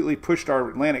completely pushed our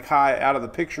Atlantic high out of the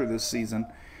picture this season,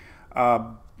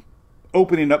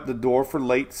 opening up the door for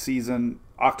late season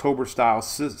October style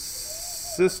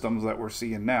systems that we're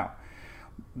seeing now.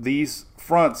 These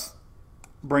fronts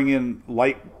bring in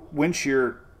light wind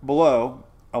shear below,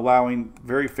 allowing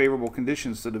very favorable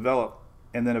conditions to develop,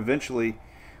 and then eventually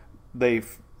they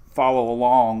follow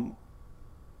along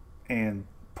and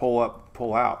pull up,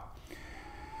 pull out.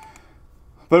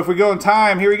 But if we go in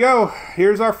time, here we go.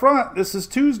 Here's our front. This is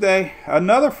Tuesday.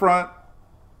 Another front.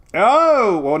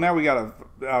 Oh, well, now we got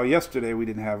yesterday we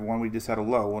didn't have one. We just had a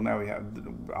low. Well, now we have,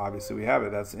 obviously we have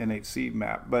it. That's the NHC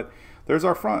map. But there's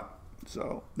our front.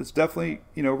 So it's definitely,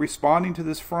 responding to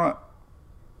this front.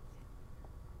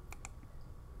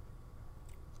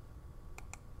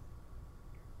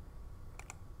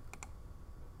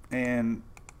 And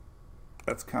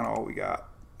that's kind of all we got.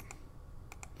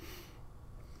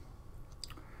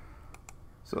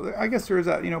 So I guess there is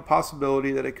that,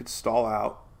 possibility that it could stall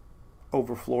out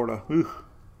over Florida. Ugh.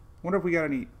 Wonder if we got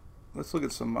any. Let's look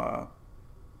at some.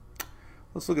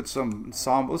 Let's look at some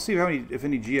ensemble. Let's see if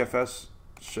any GFS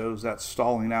shows that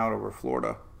stalling out over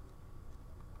Florida,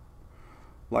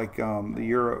 like the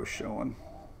Euro is showing.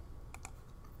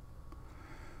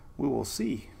 We will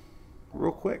see,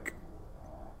 real quick.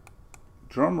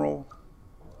 Drum roll.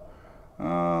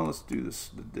 Let's do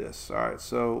this. All right,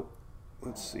 so.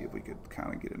 Let's see if we could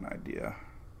kind of get an idea.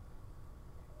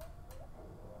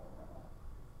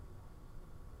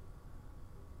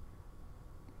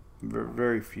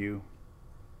 Very few.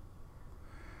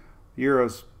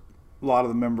 Euros, a lot of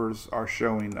the members are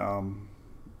showing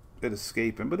it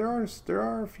escaping, but there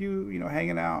are a few,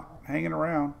 hanging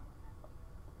around.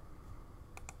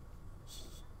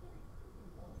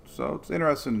 So it's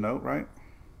interesting to note, right?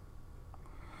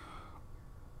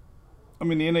 I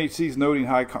mean, the NHC is noting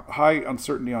high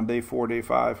uncertainty on day 4, day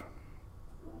 5.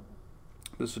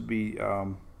 This would be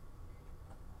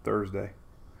Thursday.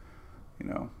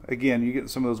 Again, you get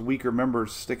some of those weaker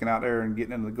members sticking out there and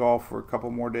getting into the Gulf for a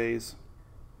couple more days.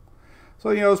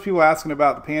 So, those people asking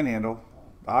about the Panhandle,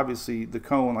 obviously the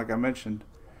cone, like I mentioned,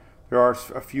 there are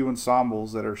a few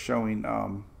ensembles that are showing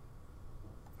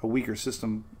a weaker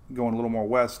system going a little more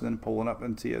west, then pulling up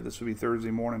into you. This would be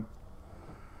Thursday morning.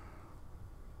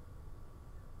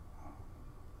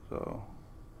 So,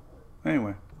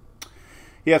 anyway.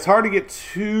 Yeah, it's hard to get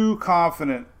too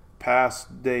confident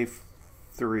past day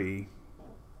 3,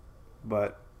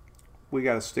 but we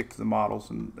got to stick to the models.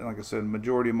 And like I said, the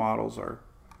majority of models are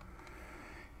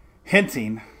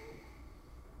hinting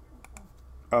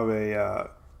of a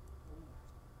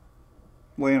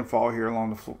landfall here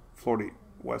along the Florida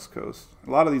West Coast. A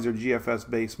lot of these are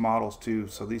GFS-based models too,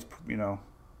 so these, you know,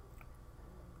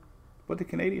 but the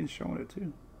Canadians showing it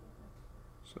too.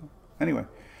 So anyway,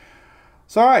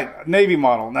 so all right, Navy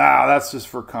model. Nah, that's just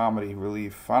for comedy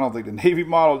relief. I don't think the Navy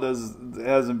model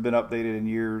hasn't been updated in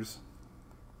years.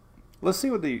 Let's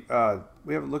see what the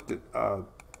we haven't looked at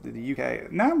the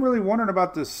UK. Now I'm really wondering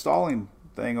about this stalling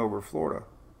thing over Florida.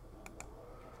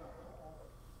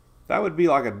 That would be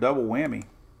like a double whammy.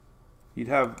 You'd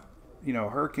have, you know,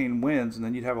 hurricane winds, and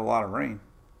then you'd have a lot of rain.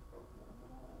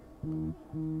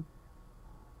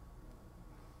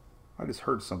 I just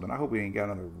heard something. I hope we ain't got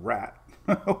another rat.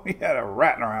 We had a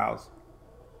rat in our house.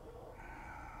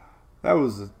 That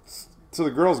was so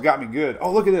the girls got me good.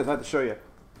 Oh, look at this. I have to show you.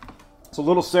 So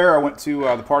little Sarah went to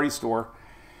the party store.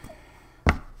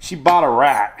 She bought a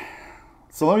rat.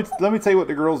 So let me tell you what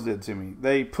the girls did to me.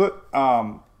 They put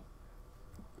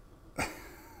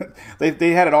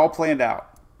they had it all planned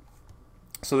out.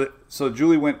 So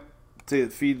Julie went to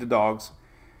feed the dogs.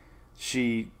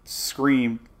 She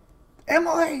screamed,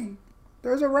 "Emily,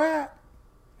 there's a rat!"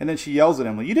 And then she yells at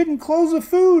Emily, "You didn't close the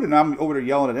food!" And I'm over there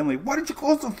yelling at Emily, "Why didn't you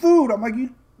close the food?" I'm like,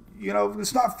 you know,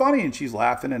 it's not funny. And she's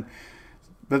laughing.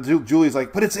 But Julie's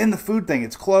like, "But it's in the food thing.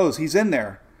 It's closed. He's in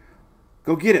there.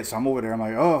 Go get it." So I'm over there. I'm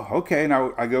like, "Oh, okay." And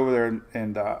I go over there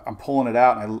and I'm pulling it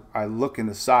out. And I look in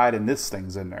the side, and this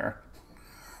thing's in there.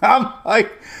 I'm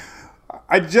like,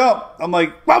 I jump. I'm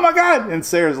like, "Oh my God!" And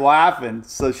Sarah's laughing.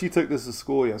 So she took this to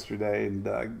school yesterday and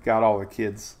got all the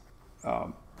kids.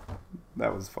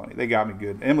 That was funny. They got me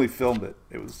good. Emily filmed it.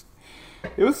 It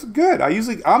was good.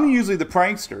 I'm usually the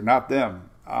prankster, not them.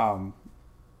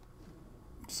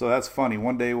 So that's funny.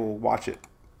 One day we'll watch it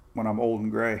when I'm old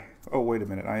and gray. Oh, wait a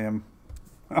minute. I'm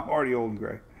already old and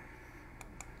gray.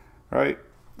 Right?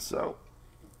 So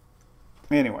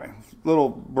anyway, little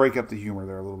break up the humor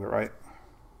there a little bit, right?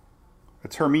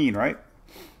 It's Hermine, right?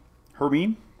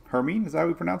 Hermine? Is that how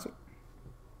we pronounce it?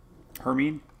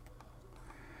 Hermine?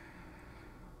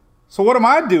 So what am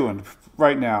I doing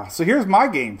right now? So here's my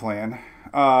game plan.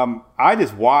 I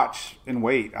just watch and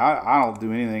wait. I don't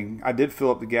do anything. I did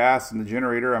fill up the gas in the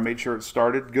generator. I made sure it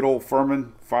started. Good old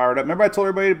Furman fired up. Remember I told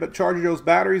everybody to charge those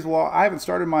batteries? Well, I haven't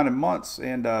started mine in months,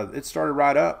 and it started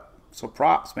right up. So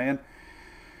props, man.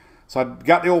 So I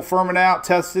got the old Furman out,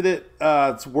 tested it.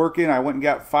 It's working. I went and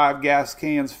got 5 gas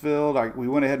cans filled. We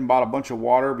went ahead and bought a bunch of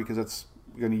water because it's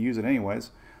going to use it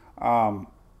anyways.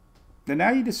 And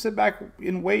now you just sit back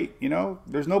and wait, you know.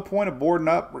 There's no point of boarding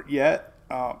up yet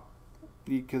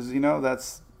because, you know,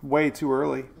 that's way too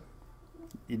early.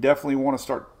 You definitely want to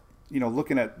start, you know,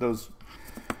 looking at those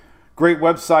great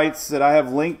websites that I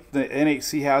have linked. The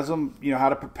NHC has them, you know, how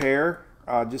to prepare,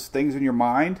 just things in your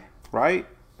mind, right?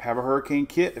 Have a hurricane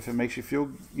kit if it makes you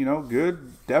feel, you know,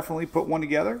 good. Definitely put one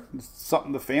together. It's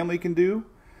something the family can do.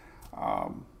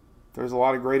 There's a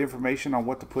lot of great information on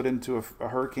what to put into a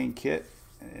hurricane kit.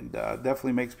 And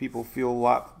definitely makes people feel a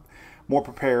lot more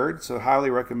prepared. So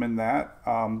highly recommend that.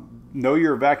 Know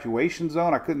your evacuation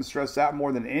zone. I couldn't stress that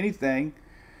more than anything.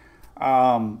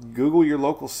 Google your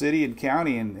local city and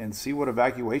county and see what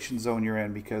evacuation zone you're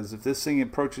in. Because if this thing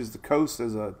approaches the coast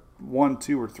as a 1,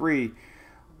 2, or 3,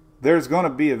 there's going to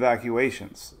be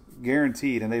evacuations.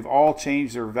 Guaranteed. And they've all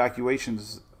changed their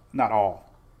evacuations. Not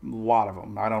all. A lot of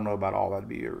them. I don't know about all. That'd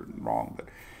be wrong. But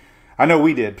I know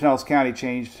we did. Pinellas County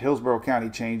changed. Hillsborough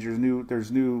County changed.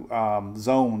 There's new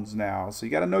zones now. So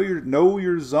you got to know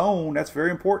your zone. That's very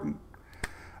important.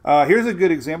 Here's a good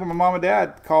example. My mom and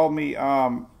dad called me.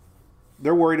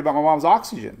 They're worried about my mom's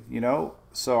oxygen. You know,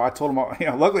 so I told them. You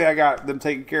know, luckily I got them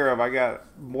taken care of. I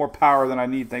got more power than I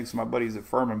need thanks to my buddies at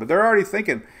Furman. But they're already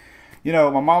thinking, you know,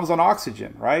 my mom's on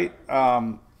oxygen, right?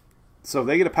 So if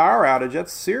they get a power outage,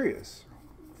 that's serious.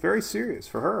 Very serious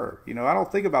for her. You know, I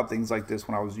don't think about things like this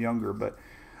when I was younger, but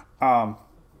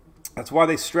that's why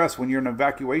they stress when you're in an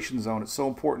evacuation zone, it's so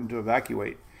important to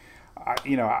evacuate.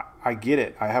 I get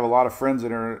it. I have a lot of friends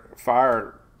that are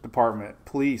fire department,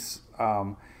 police.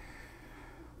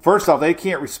 First off, they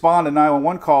can't respond to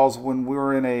 911 calls when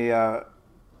we're in a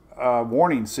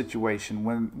warning situation,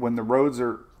 when the roads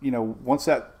are, you know, once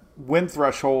that wind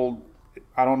threshold,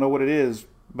 I don't know what it is,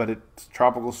 but it's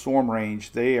tropical storm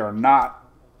range, they are not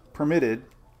permitted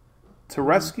to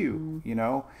rescue, you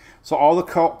know. So all the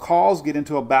calls get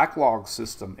into a backlog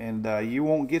system, and you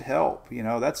won't get help. You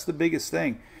know, that's the biggest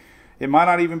thing. It might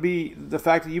not even be the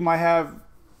fact that you might have,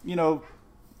 you know,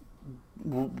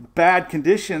 bad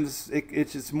conditions.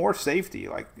 It's just more safety.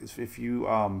 Like if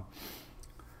you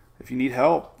need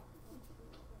help,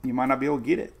 you might not be able to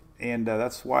get it. And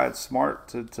that's why it's smart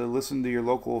to listen to your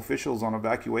local officials on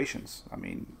evacuations. I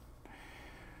mean,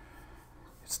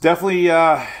 it's definitely,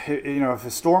 if a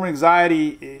storm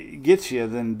anxiety gets you,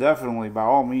 then definitely, by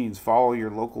all means, follow your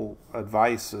local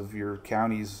advice of your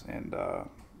counties and,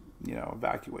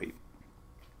 evacuate.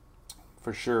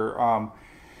 For sure.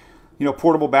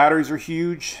 Portable batteries are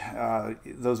huge.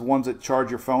 Those ones that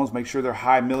charge your phones, make sure they're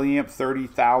high milliamp,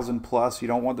 30,000 plus. You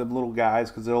don't want them little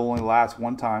guys because they'll only last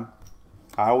one time.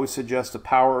 I always suggest a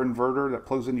power inverter that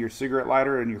plugs into your cigarette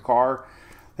lighter in your car.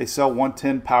 They sell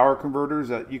 110 power converters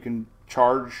that you can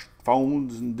charge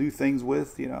phones and do things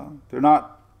with. They're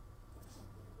not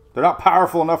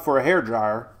powerful enough for a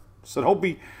hairdryer, so don't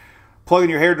be plugging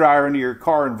your hairdryer into your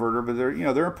car inverter. But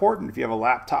they're important if you have a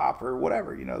laptop or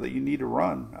whatever that you need to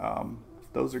run.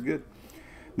 Those are good.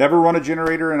 Never run a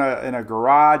generator in a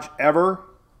garage ever.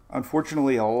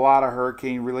 Unfortunately, a lot of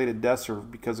hurricane-related deaths are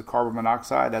because of carbon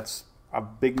monoxide. That's a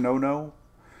big no-no.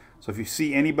 So if you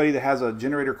see anybody that has a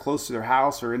generator close to their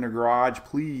house or in their garage,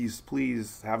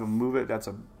 please have them move it. That's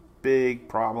a big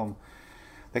problem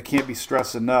that can't be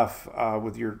stressed enough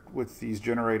with these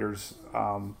generators.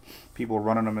 People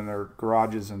running them in their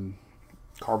garages and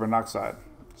carbon monoxide.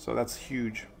 So that's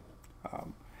huge.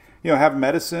 Have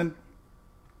medicine.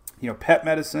 Pet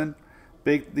medicine.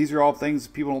 These are all things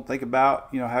people don't think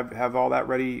about. Have all that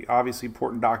ready. Obviously,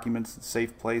 important documents,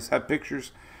 safe place. Have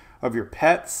pictures of your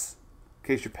pets. In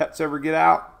case your pets ever get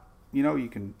out, you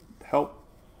can help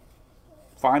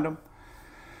find them.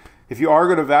 If you are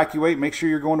going to evacuate, make sure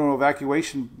you're going to an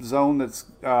evacuation zone that's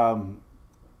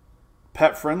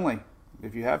pet friendly.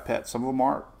 If you have pets, some of them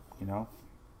aren't.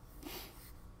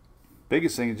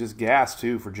 Biggest thing is just gas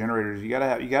too for generators. You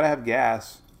gotta have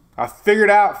gas. I figured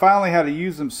out finally how to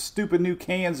use them stupid new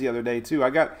cans the other day too. I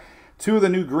got 2 of the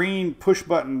new green push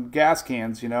button gas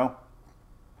cans.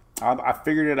 I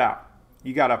figured it out.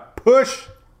 You got to push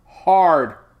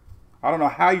hard. I don't know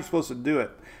how you're supposed to do it.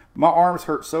 My arms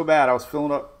hurt so bad. I was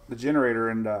filling up the generator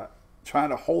and trying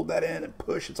to hold that in and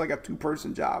push. It's like a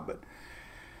 2-person job.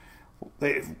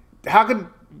 But how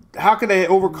could they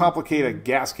overcomplicate a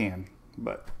gas can?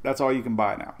 But that's all you can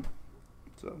buy now.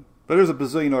 But there's a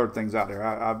bazillion other things out there.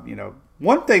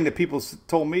 One thing that people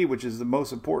told me, which is the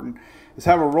most important, is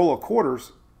have a roll of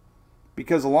quarters,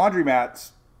 because the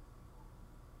laundromats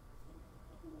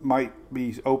might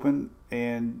be open,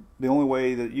 and the only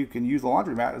way that you can use the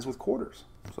laundromat is with quarters.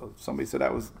 So somebody said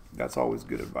that's always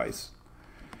good advice.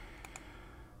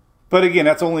 But again,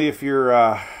 that's only if you're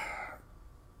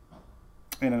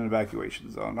in an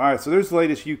evacuation zone. All right, so there's the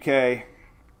latest UK,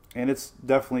 and it's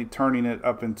definitely turning it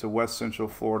up into west central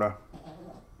Florida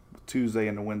Tuesday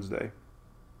into Wednesday.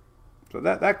 So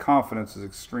that confidence is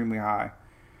extremely high.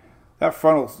 That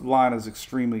frontal line is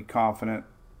extremely confident.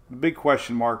 The big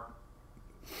question mark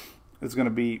is going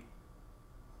to be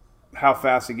how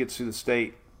fast it gets through the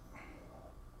state.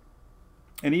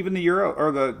 And even the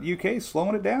UK is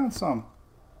slowing it down some.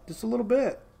 Just a little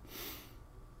bit.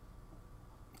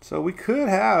 So we could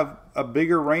have a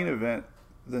bigger rain event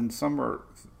than some are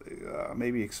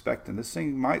maybe expecting. This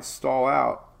thing might stall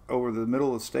out over the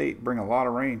middle of the state, bring a lot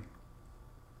of rain.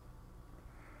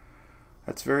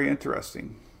 That's very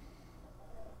interesting.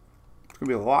 It's going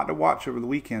to be a lot to watch over the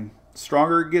weekend. The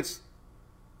stronger it gets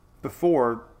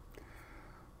before,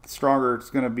 the stronger it's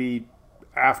going to be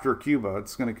after Cuba.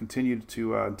 It's going to continue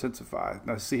to intensify.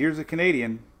 Now, see, here's a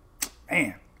Canadian,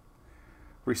 man,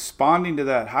 responding to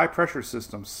that high pressure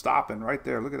system, stopping right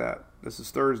there. Look at that. This is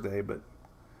Thursday, but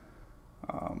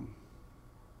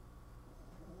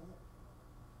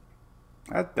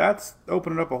that's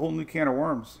opening up a whole new can of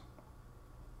worms.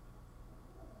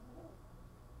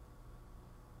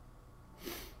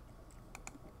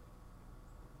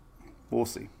 We'll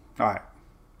see. All right.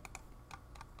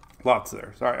 Lots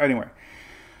there. Sorry. Anyway.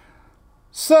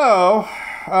 So,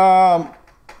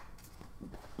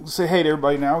 let's say hey to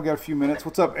everybody now. We got a few minutes.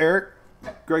 What's up, Eric?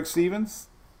 Greg Stevens?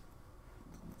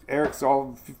 Eric's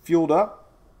all fueled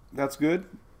up. That's good.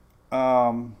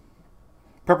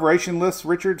 Preparation list,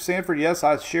 Richard Sanford. Yes,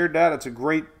 I shared that. It's a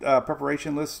great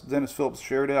preparation list. Dennis Phillips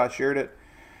shared it. I shared it.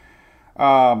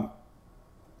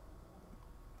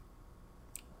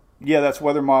 Yeah, that's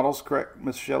weather models, correct,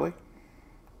 Miss Shelley?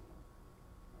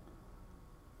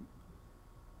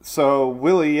 So,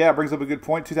 Willie, yeah, brings up a good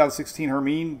point. 2016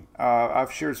 Hermine.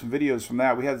 I've shared some videos from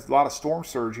that. We had a lot of storm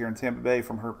surge here in Tampa Bay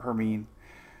from Hermine.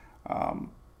 I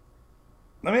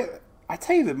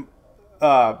tell you,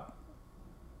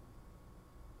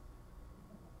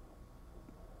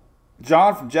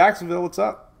 John from Jacksonville, what's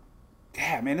up?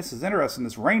 Yeah, man, this is interesting,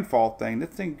 this rainfall thing. This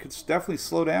thing could definitely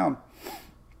slow down.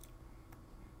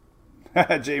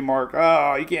 J. Mark,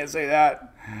 oh, you can't say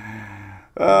that.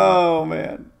 Oh,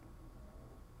 man.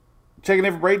 Checking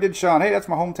in for Braden, Sean. Hey, that's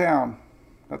my hometown.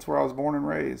 That's where I was born and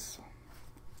raised.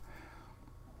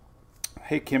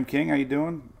 Hey, Kim King, how you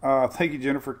doing? Thank you,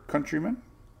 Jennifer Countryman.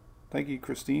 Thank you,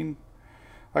 Christine.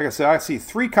 Like I said, I see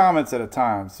 3 comments at a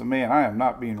time. So, man, I am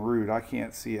not being rude. I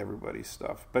can't see everybody's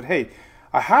stuff. But, hey,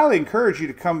 I highly encourage you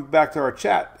to come back to our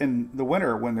chat in the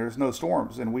winter when there's no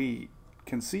storms and we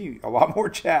can see a lot more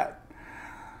chat.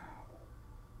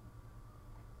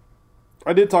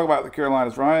 I did talk about the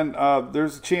Carolinas, Ryan.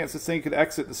 There's a chance this thing could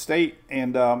exit the state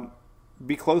and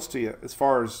be close to you as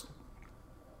far as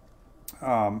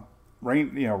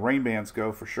rain bands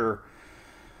go, for sure.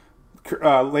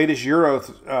 Latest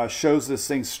Euro shows this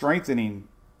thing strengthening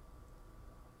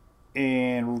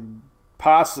and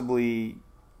possibly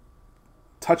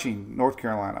touching North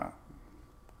Carolina.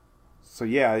 So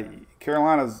yeah,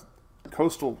 Carolina's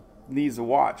coastal needs a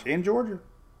watch, and Georgia.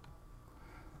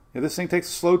 Yeah, this thing takes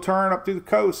a slow turn up through the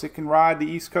coast. It can ride the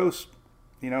East Coast.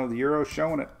 The Euro's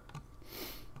showing it.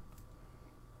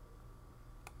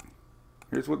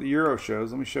 Here's what the Euro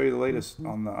shows. Let me show you the latest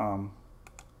on the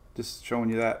just showing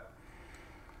you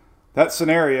that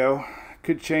scenario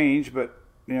could change, but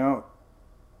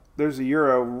there's a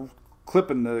Euro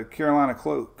clipping the Carolina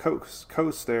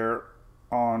coast there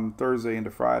on Thursday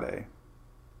into Friday.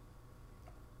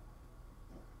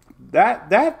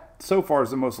 That so far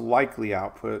is the most likely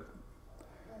output,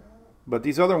 but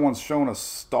these other ones showing a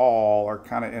stall are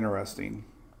kind of interesting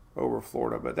over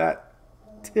Florida, but that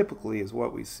typically is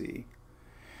what we see.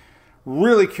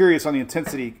 Really curious on the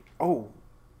intensity. Oh,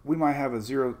 we might have an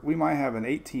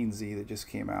 18Z that just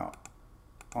came out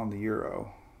on the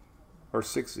Euro, or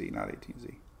 6Z, not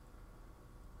 18Z.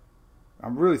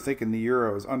 I'm really thinking the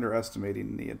Euro is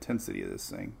underestimating the intensity of this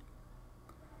thing.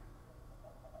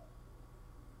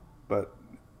 But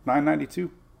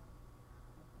 992.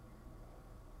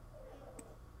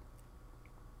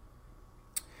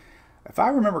 If I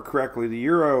remember correctly, the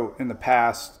Euro in the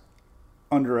past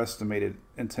underestimated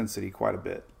intensity quite a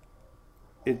bit.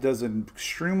 It does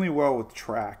extremely well with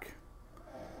track,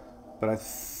 but I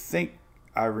think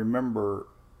I remember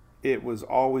it was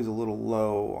always a little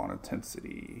low on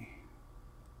intensity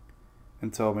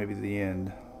until maybe the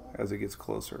end as it gets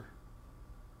closer.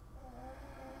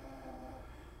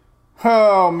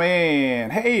 Oh, man.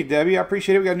 Hey, Debbie, I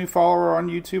appreciate it. We got a new follower on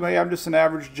YouTube. Hey, I'm just an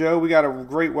average Joe. We got a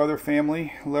great weather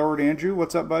family. Lord Andrew,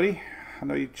 what's up, buddy? I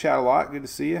know you chat a lot. Good to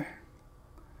see you.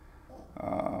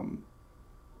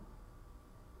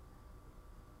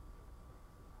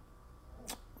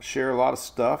 Share a lot of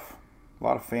stuff, a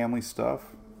lot of family stuff.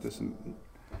 Just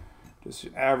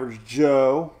average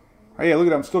Joe. Hey, look at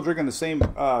that. I'm still drinking the same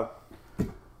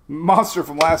monster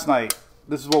from last night.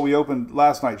 This is what we opened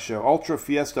last night's show. Ultra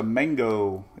Fiesta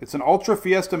Mango. It's an Ultra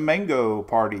Fiesta Mango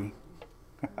party.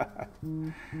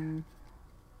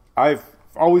 I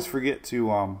always forget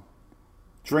to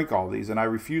drink all these, and I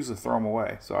refuse to throw them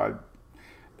away. So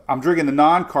I'm drinking the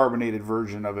non-carbonated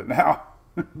version of it now.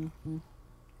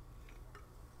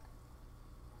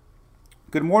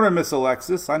 Good morning, Miss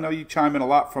Alexis. I know you chime in a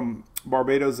lot from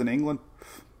Barbados and England.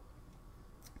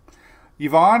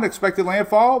 Yvonne, expected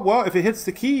landfall? Well, if it hits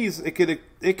the Keys, it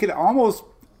could almost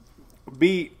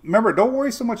be... Remember, don't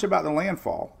worry so much about the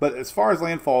landfall. But as far as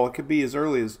landfall, it could be as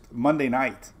early as Monday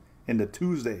night into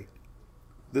Tuesday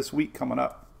this week coming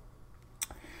up.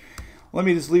 Let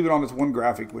me just leave it on this one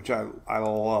graphic, which I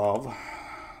love.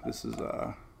 This is...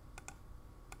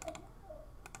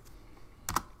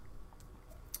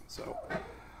 So...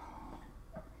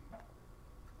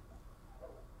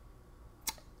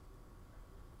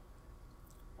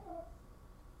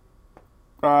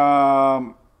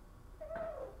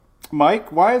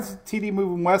 Mike, why is TD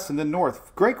moving west and then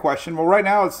north? Great question. Well, right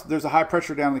now there's a high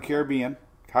pressure down in the Caribbean.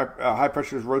 High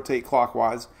pressures rotate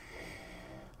clockwise.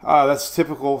 That's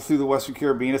typical through the Western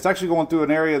Caribbean. It's actually going through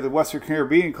an area of the Western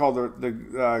Caribbean called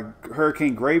the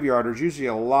Hurricane Graveyard. There's usually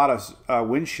a lot of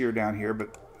wind shear down here,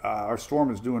 but our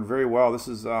storm is doing very well. This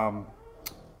is Weather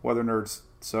Nerds,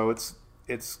 so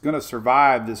it's going to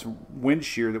survive this wind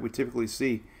shear that we typically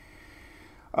see.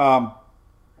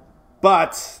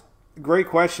 But great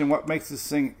question. What makes this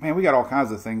thing? Man, we got all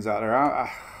kinds of things out there.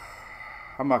 I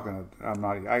don't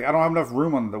have enough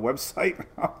room on the website.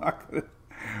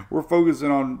 We're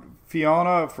focusing on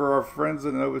Fiona for our friends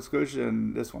in Nova Scotia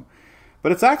and this one.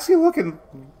 But it's actually looking,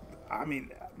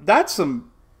 that's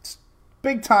some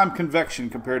big time convection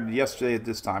compared to yesterday at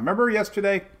this time. Remember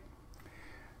yesterday?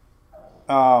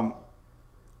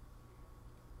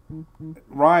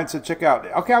 Ryan said, check out.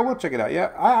 Okay, I will check it out.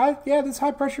 Yeah, this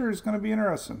high pressure is going to be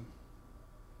interesting.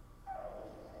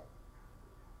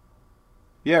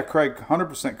 Yeah, Craig,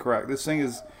 100% correct. This thing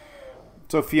is,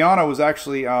 so Fiona was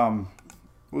actually,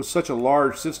 was such a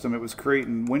large system, it was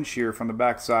creating wind shear from the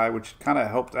backside, which kind of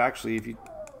helped actually, if you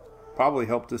probably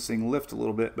helped this thing lift a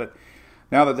little bit. But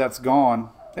now that that's gone,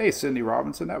 hey, Cindy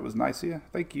Robinson, that was nice of you.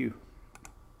 Thank you.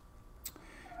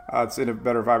 It's in a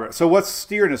better vibrate. So what's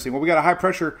steering this thing? Well, we got a high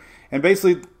pressure, and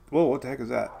basically, whoa, what the heck is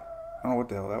that? I don't know what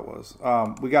the hell that was.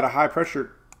 We got a high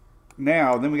pressure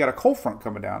now, then we got a cold front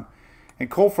coming down. And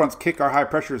cold fronts kick our high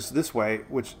pressures this way,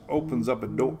 which opens up a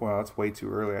door. Well, that's way too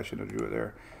early. I shouldn't have do it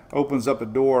there. Opens up a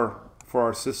door for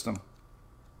our system.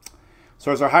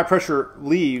 So as our high pressure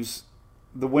leaves,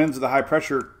 the winds of the high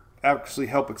pressure actually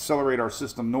help accelerate our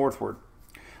system northward.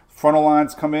 Frontal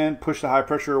lines come in, push the high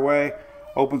pressure away,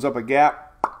 opens up a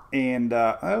gap, and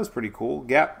that was pretty cool.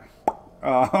 Gap.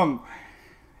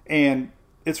 And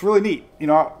it's really neat. You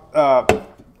know,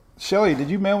 Shelly,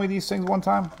 did you mail me these things one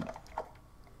time?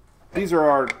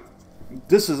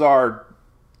 This is our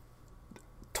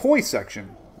toy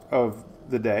section of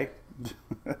the day.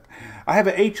 I have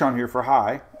an H on here for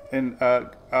high and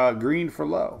green for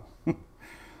low.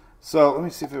 So let me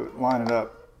see if it would line it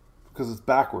up because it's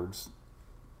backwards.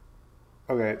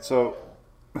 Okay, so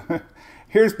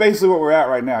here's basically what we're at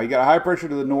right now. You got a high pressure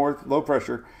to the north, low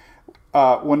pressure.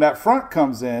 When that front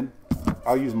comes in,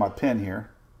 I'll use my pen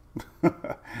here.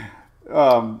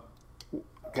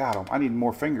 God, I need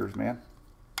more fingers, man.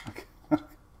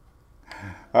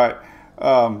 All right.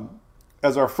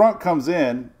 As our front comes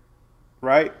in,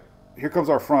 right, here comes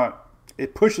our front.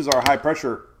 It pushes our high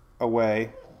pressure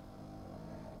away,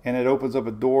 and it opens up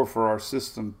a door for our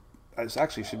system. It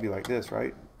actually should be like this,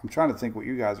 right? I'm trying to think what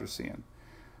you guys are seeing.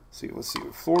 Let's see.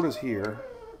 Florida's here.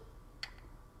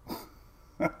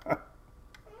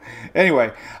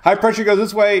 Anyway, high pressure goes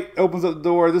this way, opens up the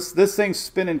door. This thing's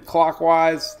spinning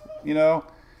clockwise, you know.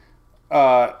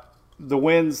 The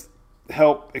winds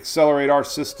help accelerate our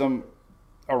system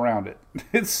around it.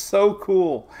 It's so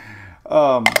cool.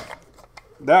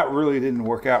 That really didn't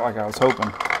work out like I was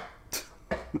hoping.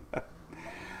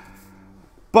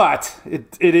 But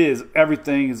it is.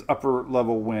 Everything is upper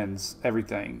level winds.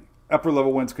 Everything. Upper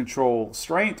level winds control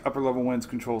strength. Upper level winds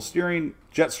control steering.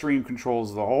 Jet stream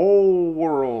controls the whole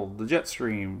world. The jet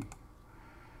stream.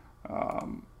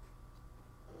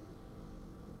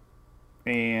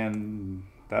 And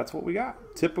that's what we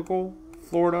got. Typical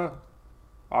Florida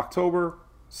October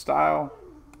style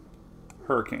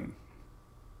hurricane.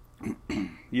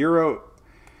 Euro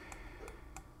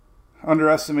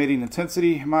underestimating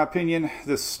intensity, in my opinion.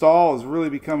 This stall is really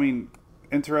becoming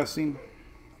interesting.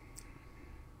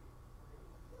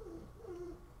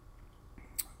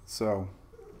 So,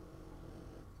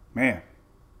 man,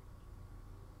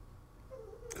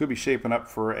 could be shaping up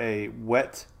for a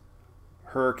wet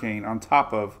hurricane on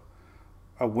top of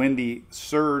a windy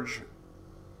surge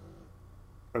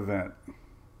event.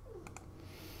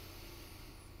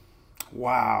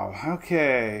 Wow.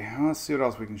 Okay. Let's see what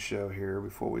else we can show here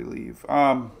before we leave.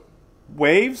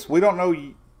 Waves. We don't know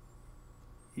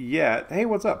yet. Hey,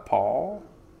 what's up, Paul?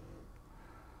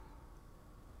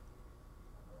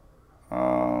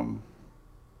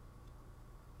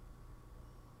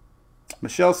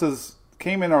 Michelle says,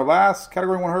 came in our last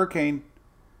Category 1 hurricane.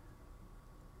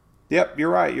 Yep,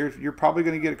 you're right. You're probably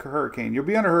going to get a hurricane. You'll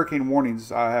be under hurricane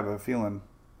warnings, I have a feeling.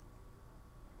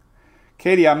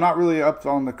 Katie, I'm not really up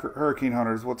on the hurricane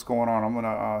hunters. What's going on? I'm going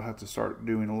to have to start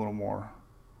doing a little more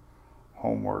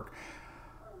homework.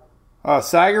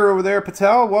 Sagar over there,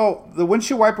 Patel. Well, the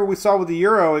windshield wiper we saw with the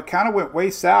Euro, it kind of went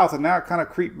way south, and now it kind of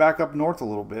creeped back up north a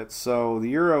little bit. So the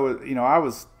Euro, you know, I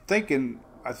was thinking,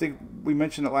 I think we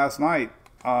mentioned it last night,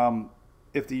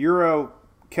 if the Euro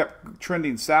kept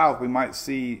trending south, we might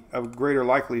see a greater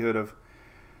likelihood of,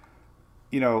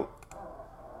 you know,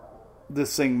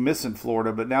 this thing missing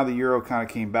Florida. But now the Euro kind of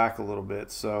came back a little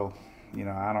bit, so you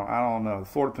know, I don't know. The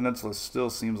Florida Peninsula still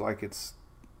seems like it's,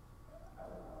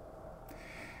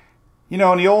 you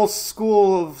know, in the old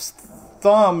school of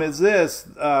thumb is this: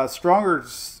 stronger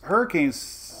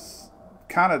hurricanes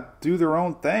kind of do their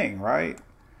own thing, right?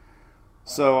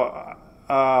 So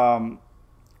a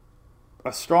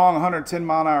strong 110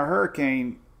 mile an hour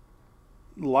hurricane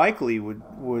likely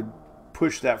would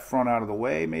push that front out of the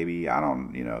way. Maybe, I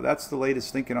don't, you know, that's the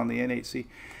latest thinking on the NHC.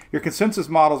 Your consensus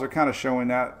models are kind of showing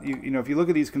that. You know, if you look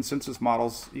at these consensus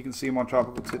models, you can see them on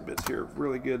Tropical Tidbits here.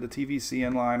 Really good. The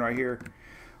TVCN line right here.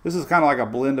 This is kind of like a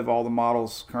blend of all the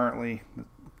models currently.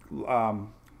 And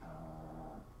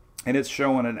it's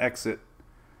showing an exit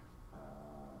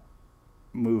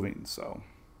moving. So,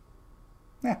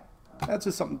 yeah, that's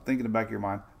just something to think in the back of your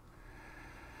mind.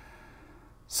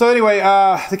 So anyway,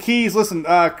 the Keys. Listen,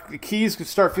 the Keys could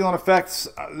start feeling effects.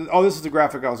 This is the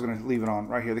graphic I was going to leave it on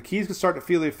right here. The Keys could start to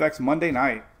feel the effects Monday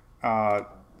night.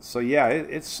 So yeah,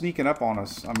 it's sneaking up on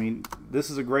us. I mean, this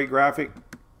is a great graphic.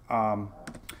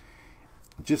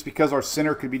 Just because our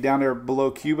center could be down there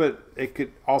below Cuba, it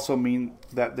could also mean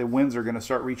that the winds are going to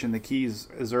start reaching the Keys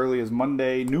as early as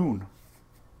Monday noon.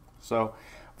 So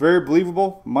very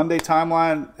believable. Monday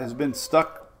timeline has been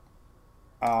stuck.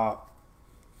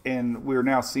 And we're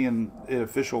now seeing it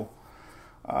official.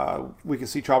 We can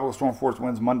see tropical storm force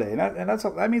winds Monday, and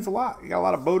that means a lot. You got a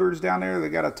lot of boaters down there. They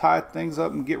got to tie things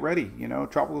up and get ready. You know,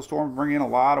 tropical storms bring in a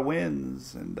lot of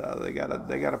winds, and they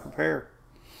gotta prepare.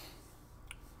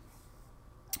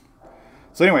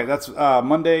 So anyway, that's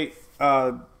Monday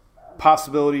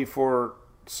possibility for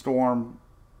storm,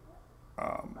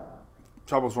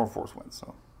 tropical storm force winds.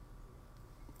 So,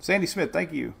 Sandy Smith,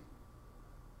 thank you.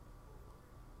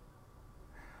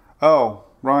 Oh,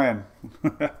 Ryan.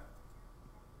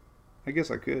 I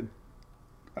guess I could.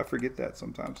 I forget that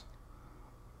sometimes.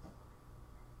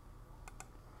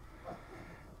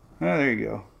 There you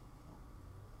go.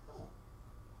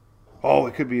 Oh,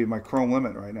 it could be my Chrome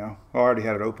limit right now. Oh, I already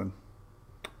had it open.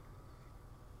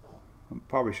 I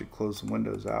probably should close some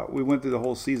windows out. We went through the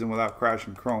whole season without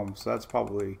crashing Chrome, so that's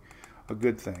probably a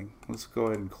good thing. Let's go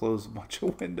ahead and close a bunch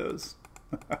of windows.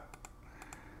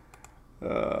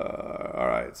 All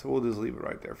right, so we'll just leave it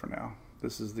right there for now.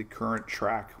 This is the current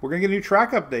track. We're going to get a new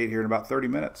track update here in about 30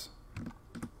 minutes.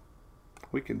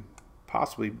 We can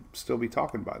possibly still be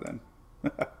talking by then.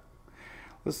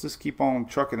 Let's just keep on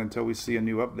trucking until we see a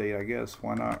new update, I guess.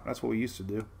 Why not? That's what we used to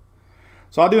do.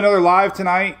 So I'll do another live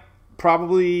tonight.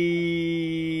 Probably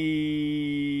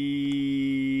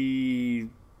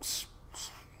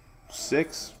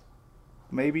 6,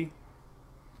 maybe.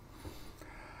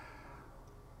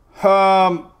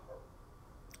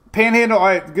 Panhandle, all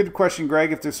right, good question,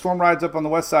 Greg. If the storm rides up on the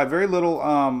west side, very little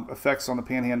effects on the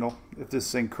Panhandle if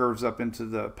this thing curves up into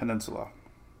the peninsula.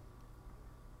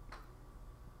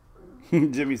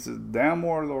 Jimmy says, down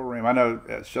more, lower rim. I know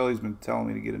Shelly's been telling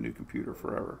me to get a new computer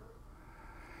forever.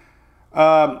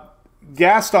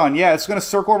 Gaston, yeah, it's going to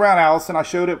circle around Allison. I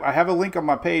showed it. I have a link on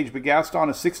my page, but Gaston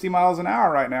is 60 miles an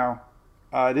hour right now.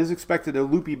 It is expected to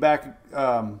loopy back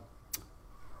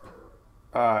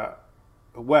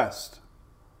west.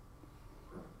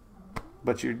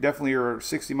 But you definitely are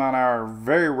 60 mile an hour,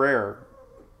 very rare.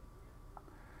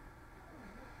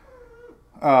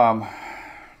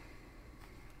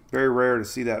 Very rare to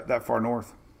see that far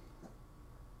north.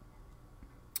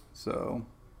 So,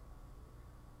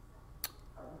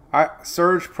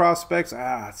 surge prospects.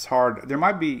 It's hard. There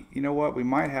might be. You know what? We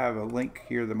might have a link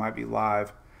here that might be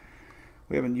live.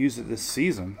 We haven't used it this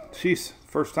season. Jeez,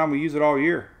 first time we use it all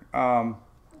year.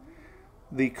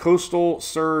 The coastal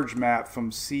surge map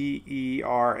from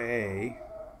CERA.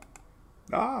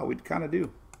 We kind of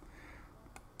do.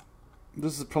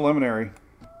 This is preliminary.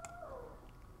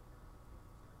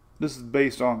 This is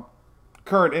based on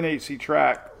current NHC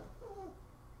track.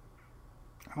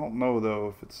 I don't know though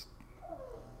if it's.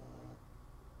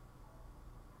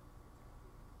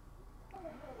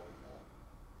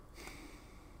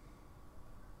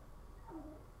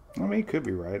 I mean, it could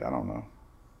be right. I don't know.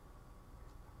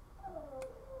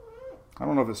 I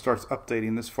don't know if it starts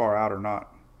updating this far out or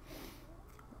not.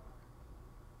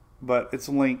 But it's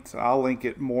linked. I'll link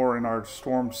it more in our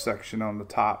storm section on the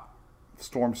top.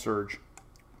 Storm surge.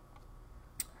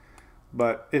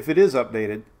 But if it is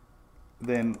updated,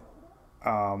 then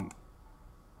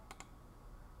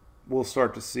we'll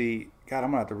start to see. God,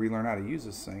 I'm going to have to relearn how to use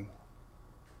this thing.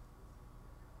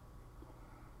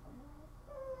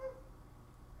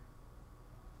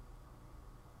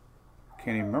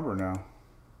 Can't even remember now.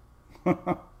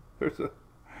 There's a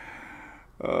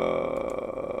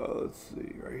let's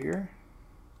see right here.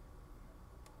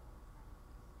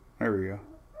 There we go.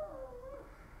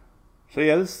 So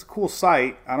yeah, this is a cool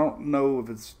site. I don't know if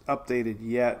it's updated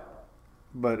yet,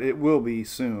 but it will be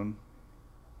soon.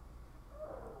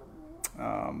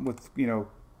 With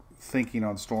thinking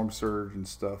on storm surge and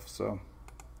stuff. So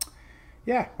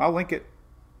yeah, I'll link it.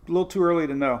 A little too early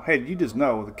to know. Hey, you just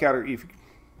know the category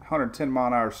 110 mile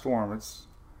an hour storm. It's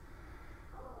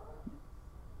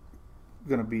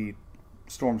going to be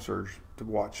storm surge to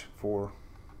watch for,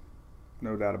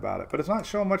 no doubt about it. But it's not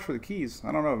showing much for the Keys.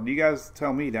 I don't know. You guys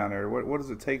tell me down there. What does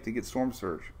it take to get storm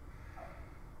surge?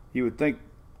 You would think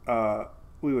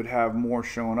we would have more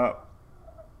showing up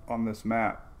on this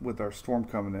map with our storm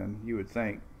coming in. You would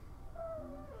think.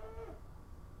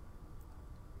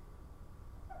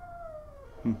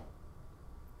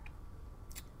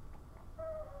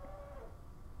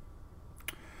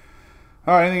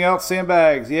 All right, anything else?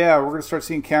 Sandbags. Yeah, we're going to start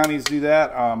seeing counties do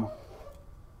that.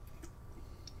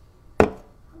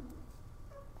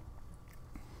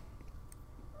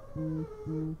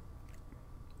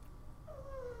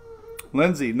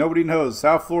 Lindsay, nobody knows.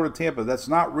 South Florida, Tampa. That's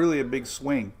not really a big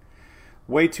swing.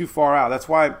 Way too far out. That's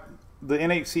why the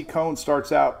NHC cone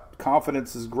starts out.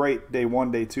 Confidence is great day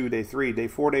 1, day 2, day 3. Day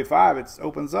 4, day 5, it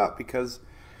opens up because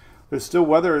there's still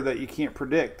weather that you can't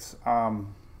predict.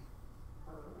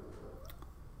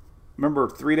 Remember,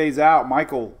 3 days out,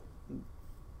 Michael,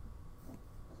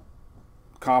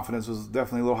 confidence was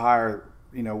definitely a little higher.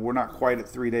 You know, we're not quite at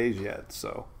 3 days yet,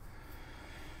 so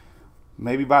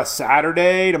maybe by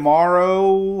Saturday,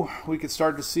 tomorrow, we could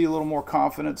start to see a little more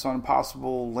confidence on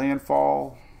possible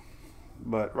landfall.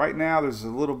 But right now, there's a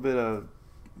little bit of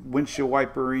windshield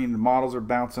wipering. The models are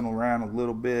bouncing around a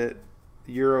little bit.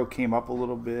 The Euro came up a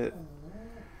little bit.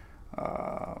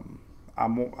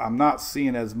 I'm not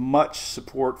seeing as much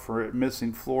support for it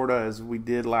missing Florida as we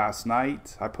did last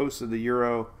night. I posted the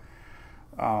Euro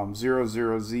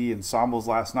 00Z ensembles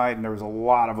last night, and there was a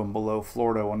lot of them below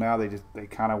Florida. Well, now they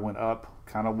kind of went up,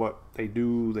 kind of what they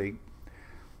do. They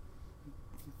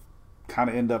kind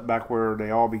of end up back where they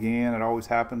all began. It always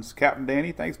happens. Captain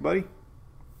Danny, thanks, buddy.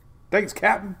 Thanks,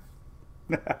 Captain.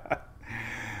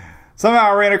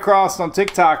 Somehow I ran across on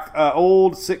TikTok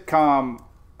old sitcom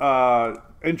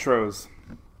intros,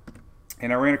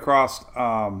 and I ran across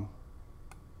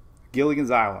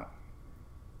Gilligan's Island.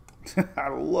 I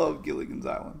love Gilligan's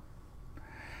Island.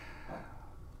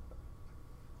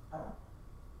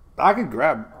 I could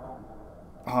grab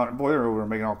 100. Boy, they're over there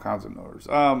making all kinds of noise.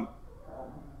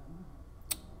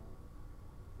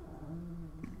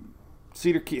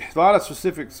 Cedar Key. A lot of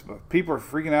specifics. People are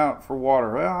freaking out for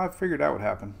water. Well, I figured that would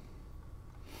happen.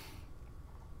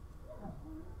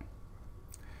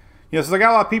 You know, so I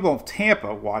got a lot of people in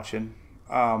Tampa watching.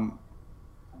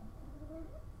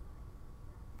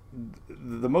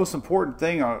 The most important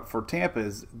thing for Tampa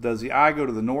is, does the eye go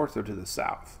to the north or to the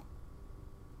south?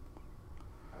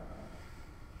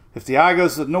 If the eye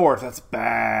goes to the north, that's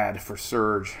bad for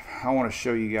surge. I want to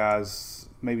show you guys.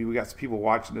 Maybe we got some people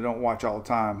watching that don't watch all the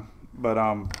time. But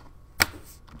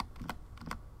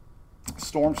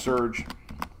storm surge.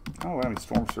 I don't know how many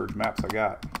storm surge maps I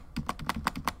got.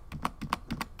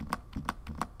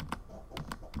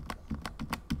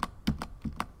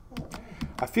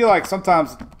 I feel like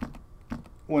sometimes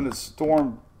when it's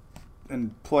storm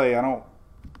in play, I don't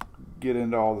get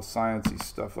into all the sciencey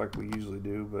stuff like we usually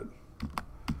do, but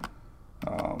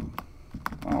I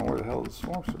don't know where the hell is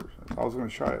storm surge. I was going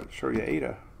to try to show you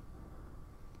Ada.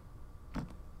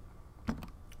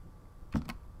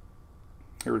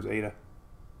 Here was Ada.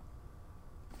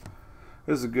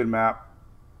 This is a good map.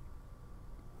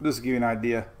 This will give you an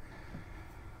idea.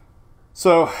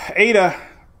 So Ada,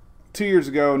 2 years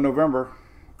ago in November,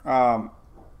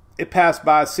 it passed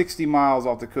by 60 miles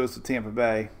off the coast of Tampa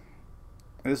Bay.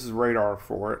 And this is radar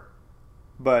for it,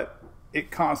 but it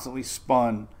constantly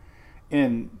spun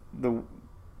in the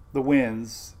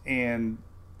winds. And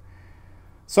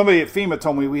somebody at FEMA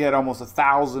told me we had almost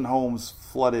 1,000 homes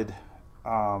flooded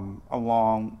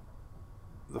along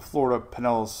the Florida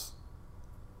Pinellas,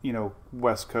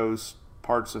 west coast,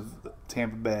 parts of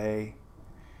Tampa Bay.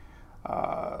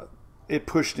 It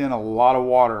pushed in a lot of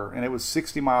water, and it was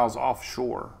 60 miles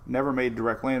offshore. Never made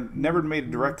direct land, never made a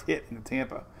direct hit into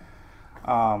Tampa.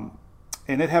 And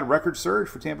it had record surge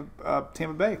for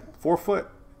Tampa Bay, 4 foot.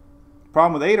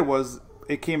 Problem with Ada was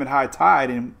it came at high tide,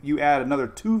 and you add another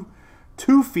two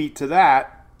feet to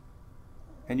that,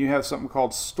 and you have something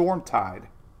called storm tide.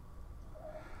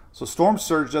 So storm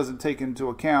surge doesn't take into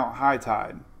account high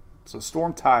tide. So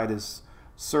storm tide is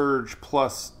surge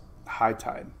plus high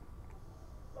tide.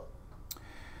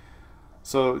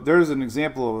 So there's an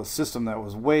example of a system that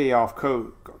was way off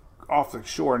the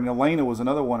shore. And Elena was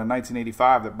another one in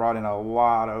 1985 that brought in a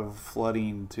lot of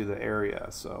flooding to the area.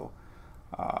 So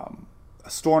a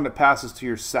storm that passes to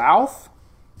your south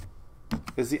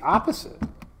is the opposite.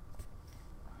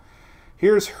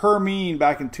 Here's Hermine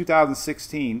back in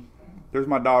 2016. There's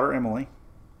my daughter, Emily.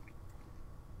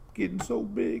 Getting so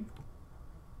big.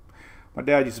 My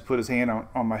dad used to put his hand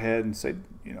on my head and say,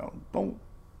 don't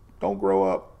grow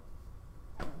up.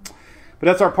 But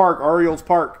that's our park, Ariel's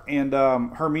Park. And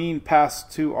Hermine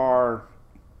passed to our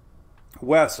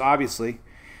west, obviously.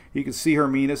 You can see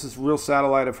Hermine. This is real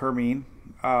satellite of Hermine.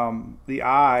 The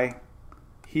eye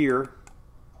here.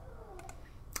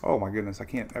 Oh, my goodness. I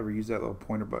can't ever use that little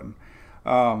pointer button.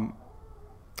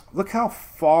 Look how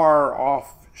far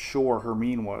offshore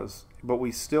Hermine was. But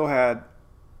we still had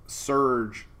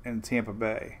surge in Tampa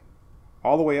Bay.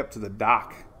 All the way up to the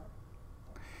dock.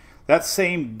 That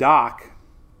same dock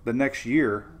the next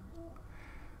year,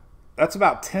 that's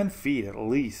about 10 feet at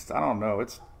least. I don't know.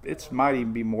 It's might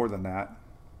even be more than that.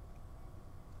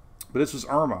 But this was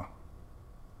Irma.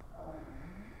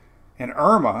 And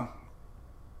Irma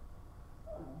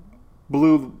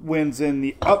blew winds in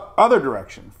the other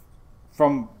direction,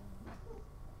 from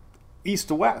east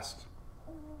to west.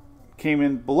 Came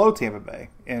in below Tampa Bay,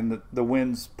 and the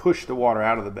winds pushed the water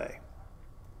out of the bay.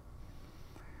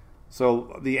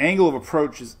 So the angle of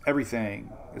approach is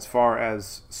everything as far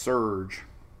as surge.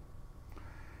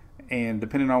 And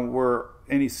depending on where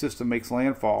any system makes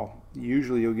landfall,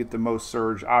 usually you'll get the most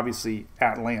surge, obviously,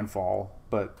 at landfall.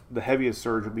 But the heaviest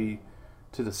surge will be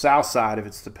to the south side if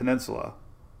it's the peninsula.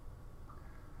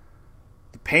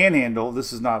 The Panhandle,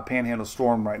 this is not a Panhandle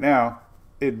storm right now.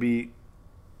 It'd be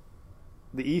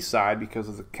the east side because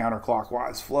of the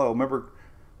counterclockwise flow. Remember,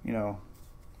 you know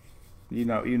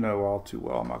all too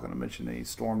well. I'm not going to mention any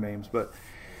storm names, but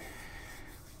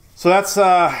so that's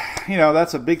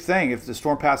that's a big thing. If the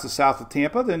storm passes south of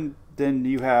Tampa, then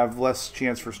you have less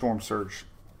chance for storm surge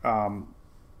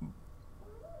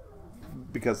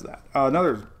because of that.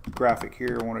 Another graphic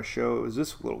here I want to show is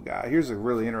this little guy. Here's a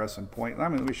really interesting point.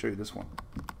 Let me show you this one.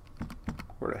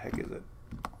 Where the heck is it?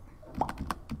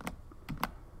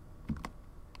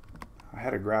 I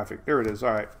had a graphic. There it is.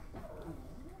 All right.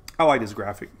 I like this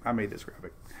graphic. I made this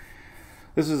graphic.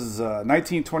 This is a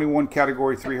 1921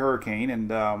 Category 3 hurricane,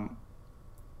 and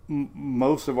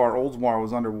most of our Oldsmar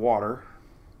was underwater.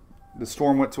 The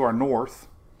storm went to our north,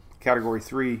 Category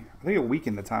 3. I think it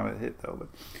weakened the time it hit, though.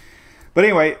 But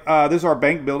anyway, this is our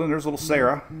bank building. There's little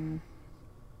Sarah.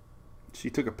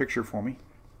 She took a picture for me.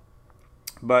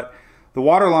 But the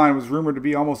water line was rumored to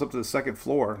be almost up to the second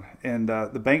floor, and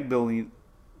the bank building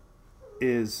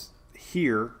is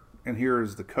here, and here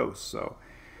is the coast. So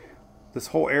this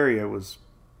whole area was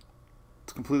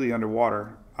completely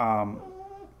underwater.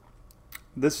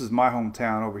 This is my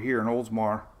hometown over here in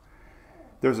Oldsmar.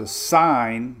 There's a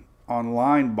sign on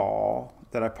Line Ball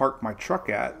that I parked my truck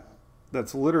at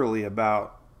that's literally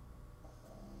about,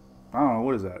 I don't know,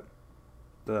 what is that?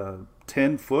 The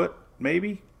 10 foot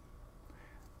maybe?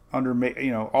 Under,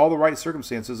 all the right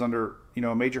circumstances under,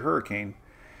 a major hurricane.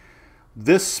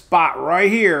 This spot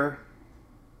right here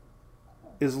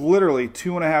is literally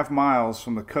 2.5 miles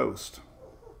from the coast.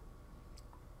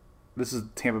 This is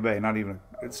Tampa Bay,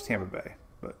 it's Tampa Bay,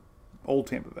 but old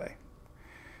Tampa Bay.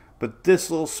 But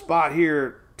this little spot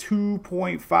here,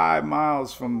 2.5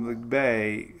 miles from the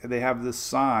bay, they have this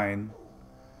sign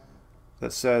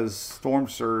that says storm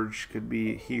surge could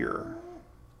be here.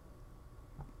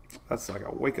 That's like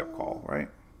a wake-up call, right?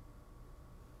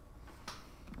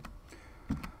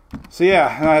 So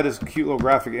yeah, and I had this cute little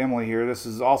graphic Emily here. This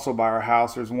is also by our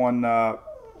house. There's one,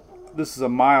 this is a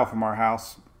mile from our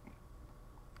house.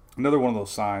 Another one of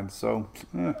those signs. So,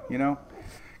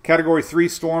 Category 3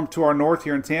 storm to our north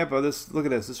here in Tampa. Look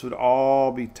at this. This would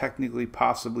all be technically,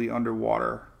 possibly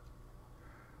underwater.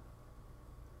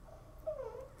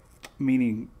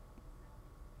 Meaning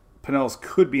Pinellas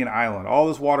could be an island. All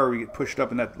this water would get pushed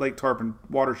up in that Lake Tarpon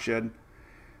watershed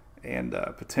and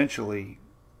potentially,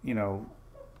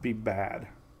 be bad.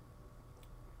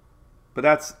 But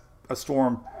that's a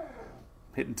storm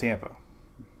hitting Tampa.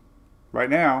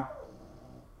 Right now,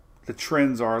 the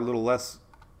trends are a little less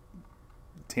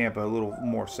Tampa, a little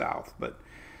more south. But,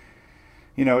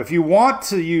 if you want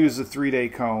to use a 3-day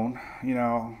cone,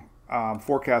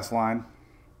 forecast line.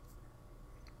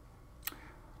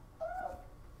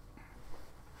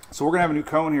 So we're going to have a new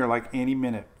cone here like any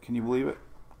minute. Can you believe it?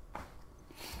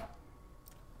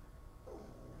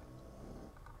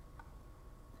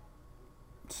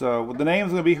 So the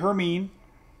name's going to be Hermine.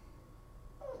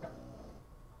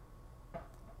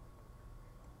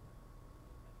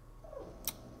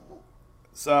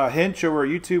 It's Hinch over at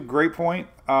YouTube. Great point.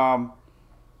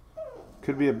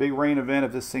 Could be a big rain event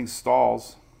if this thing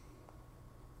stalls.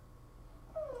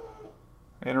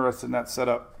 Interested in that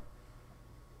setup.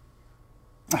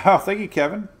 Oh, thank you,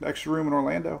 Kevin. Extra room in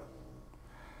Orlando.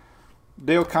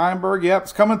 Dale Keinberg. Yep,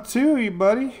 it's coming to you,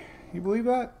 buddy. You believe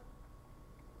that?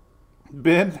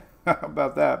 Ben, how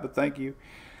about that? But thank you.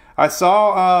 I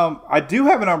saw. I do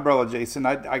have an umbrella, Jason.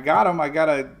 I got them. I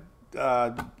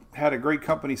had a great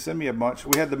company send me a bunch.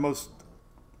 We had the most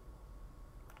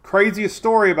craziest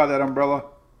story about that umbrella.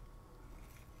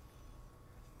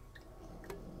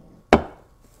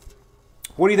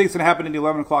 What do you think is going to happen in the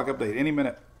 11 o'clock update? Any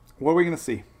minute. What are we going to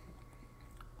see?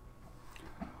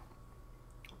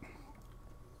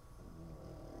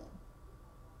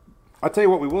 I'll tell you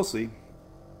what we will see.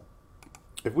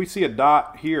 If we see a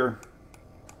dot here,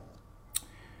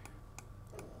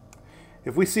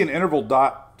 if we see an interval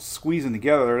dot squeezing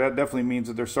together, that definitely means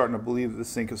that they're starting to believe that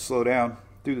this thing can slow down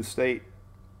through the state.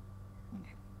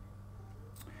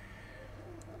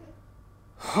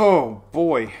 Oh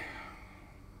boy.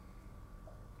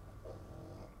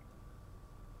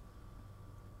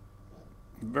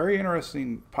 Very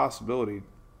interesting possibility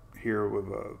here with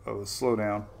of a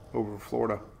slowdown over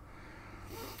Florida.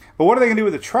 But what are they going to do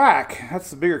with the track? That's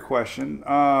the bigger question.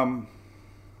 I'm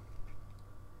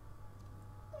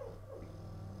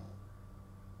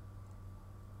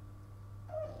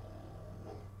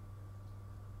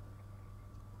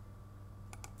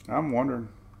wondering.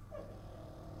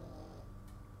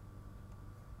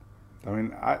 I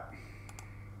mean,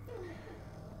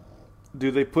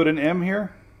 do they put an M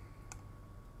here?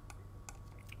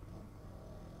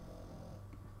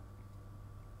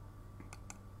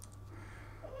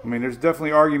 I mean, there's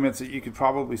definitely arguments that you could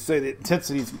probably say the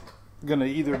intensity's going to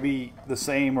either be the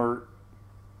same or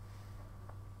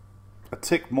a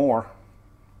tick more.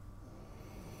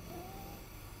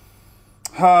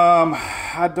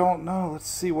 I don't know. Let's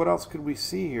see. What else could we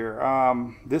see here?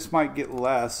 This might get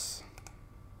less.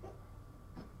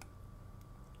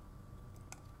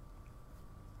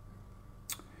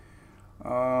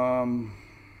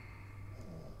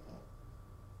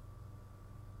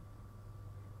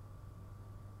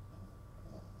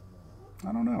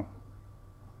 I don't know.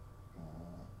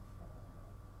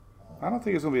 I don't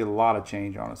think it's going to be a lot of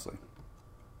change, honestly.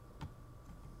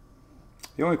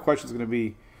 The only question is going to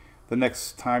be the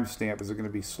next timestamp. Is it going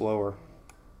to be slower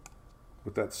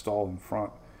with that stall in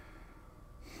front?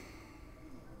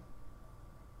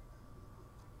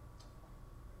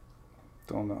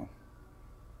 Don't know.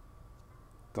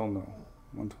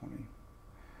 120.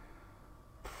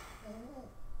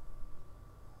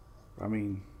 I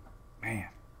mean, man.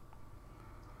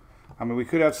 I mean, we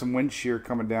could have some wind shear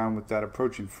coming down with that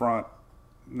approaching front.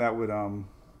 That would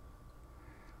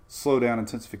slow down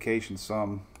intensification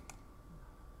some.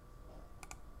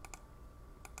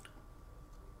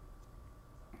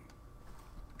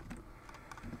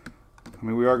 I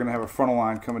mean, we are going to have a frontal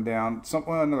line coming down.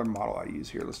 Another model I use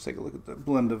here. Let's take a look at the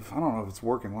blend of. I don't know if it's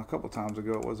working. Well, a couple of times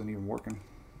ago, it wasn't even working.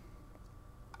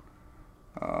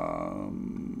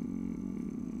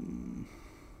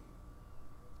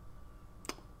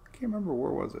 Can't remember,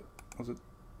 where was it?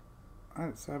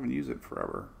 I haven't used it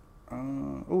forever.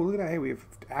 Oh, look at that. Hey, we have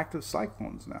active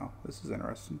cyclones now. This is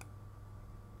interesting.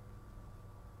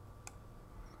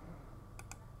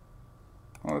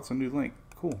 Oh, that's a new link.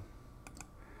 Cool.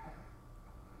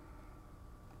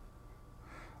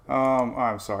 Oh,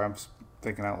 I'm sorry. I'm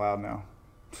thinking out loud now.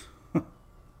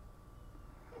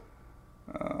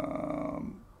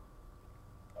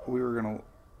 We were going to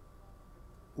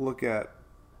look at.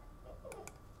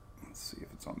 Let's see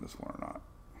if it's on this one or not.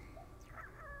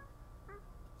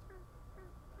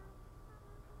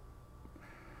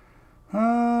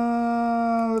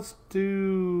 Let's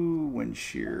do wind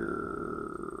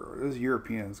shear. This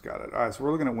European's got it. All right, so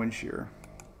we're looking at wind shear.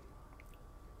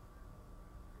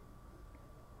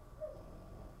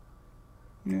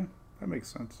 Yeah, that makes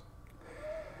sense.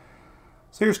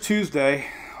 So here's Tuesday.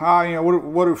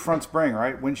 What do fronts bring,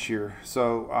 right? Wind shear.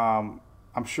 So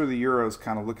I'm sure the Euro's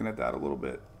kind of looking at that a little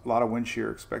bit. A lot of wind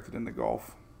shear expected in the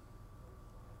Gulf.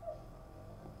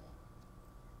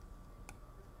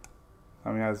 I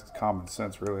mean, that's common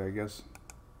sense, really, I guess.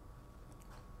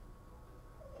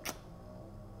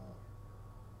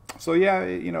 So yeah,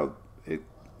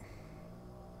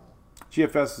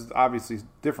 GFS is obviously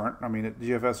different. I mean,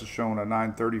 GFS is showing a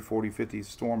 930, 40, 50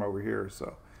 storm over here.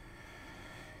 So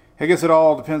I guess it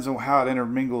all depends on how it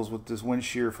intermingles with this wind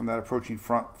shear from that approaching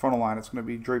frontal line. It's going to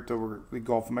be draped over the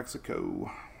Gulf of Mexico.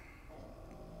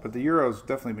 But the Euro's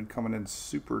definitely been coming in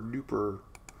super duper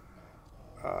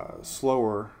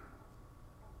slower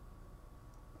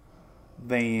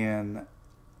than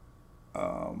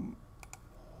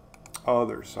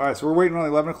others. All right, so we're waiting on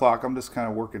 11 o'clock. I'm just kind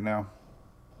of working now.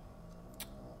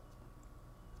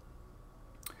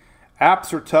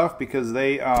 Apps are tough because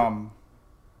they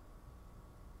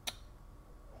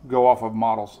go off of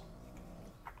models.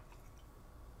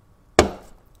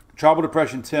 Tropical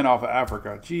Depression 10 off of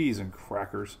Africa. Jeez and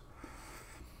crackers.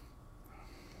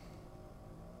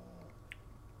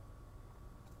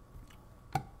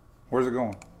 Where's it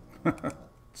going?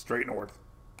 Straight north.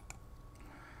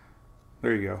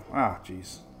 There you go. Ah,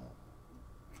 jeez.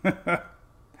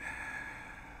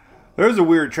 There's a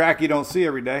weird track you don't see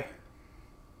every day.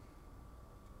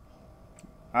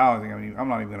 I don't think I'm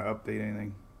not even going to update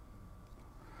anything.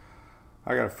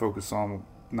 I got to focus on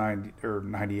 90 or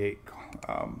 98.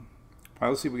 All right,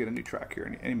 let's see if we get a new track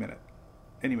here any minute.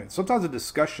 Sometimes a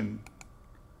discussion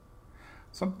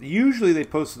Usually they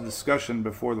post a discussion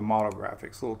before the model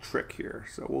graphics. A little trick here,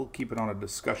 so we'll keep it on a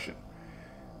discussion.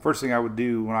 First thing I would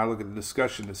do when I look at the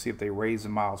discussion to see if they raise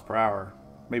in miles per hour.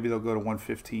 Maybe they'll go to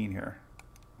 115 here.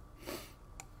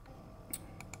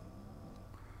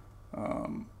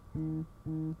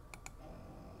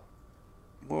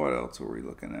 What else are we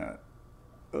looking at?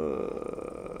 I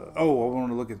want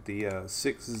to look at the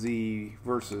 6Z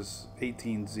versus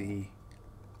 18Z.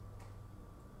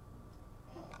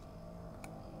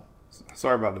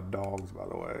 Sorry about the dogs, by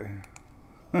the way.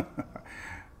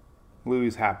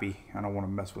 Louie's happy. I don't want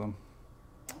to mess with him.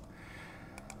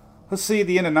 Let's see at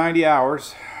the end of 90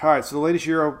 hours. All right, so the latest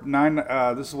Euro 9.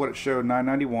 This is what it showed,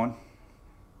 991.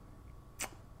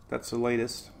 That's the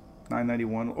latest,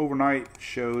 991. Overnight it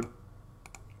showed.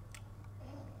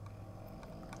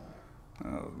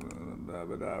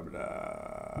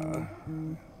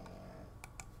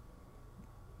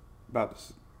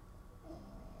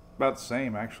 About the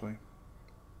same, actually.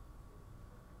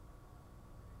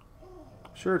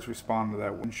 Sure, it's responding to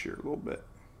that wind shear a little bit.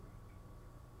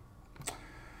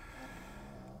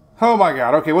 Oh my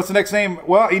God. Okay, what's the next name?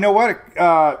 Well, you know what?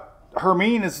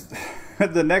 Hermine is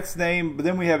the next name, but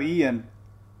then we have Ian.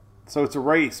 So it's a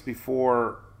race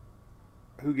before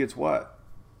who gets what.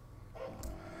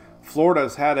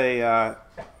 Florida's had a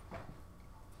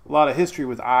lot of history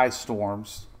with ice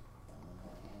storms.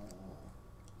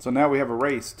 So now we have a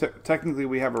race. Technically,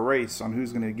 we have a race on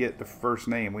who's going to get the first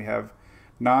name. We have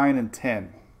 9 and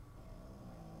 10.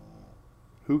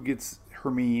 Who gets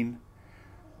Hermine?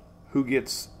 Who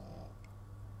gets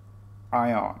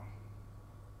Ion?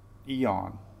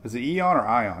 Eon. Is it Eon or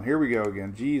Ion? Here we go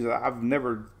again. Jeez, I've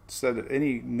never said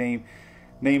any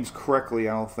names correctly,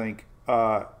 I don't think.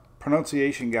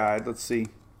 Pronunciation guide. Let's see.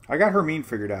 I got Hermine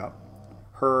figured out.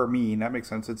 Hermine. That makes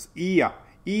sense. It's Eon.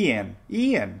 Ian.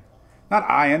 Not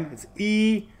Ion. It's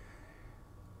Ian.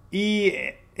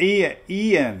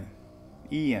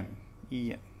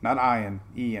 Not Ion.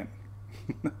 Ian.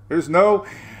 There's no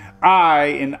I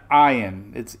in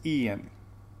Ion. It's Ian.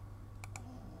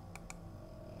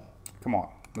 Come on.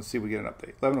 Let's see if we get an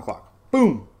update. 11 o'clock.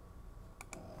 Boom.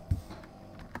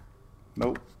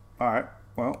 Nope. All right.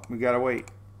 Well, we got to wait.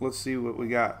 Let's see what we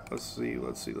got. Let's see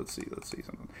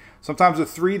something. Sometimes the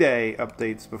 3-day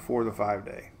updates before the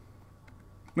 5-day.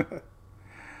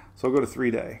 So I'll go to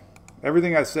 3-day.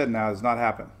 Everything I said now has not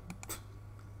happened.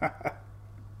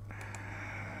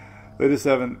 They just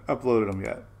haven't uploaded them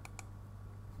yet.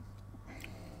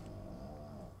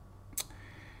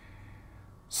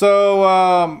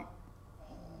 So,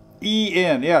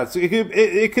 E-N. Yeah,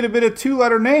 it could have been a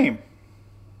 2-letter name.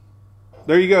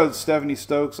 There you go, Stephanie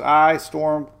Stokes. Ice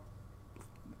storm.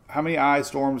 How many ice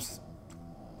storms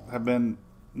have been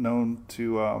known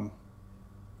to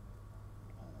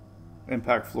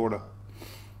impact Florida?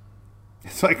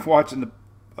 It's like watching the.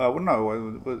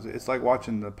 It's like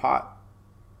watching the pot.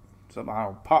 Something, I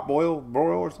don't know, pot broil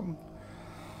or something.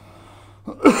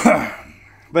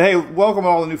 But hey, welcome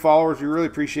all the new followers. We really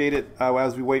appreciate it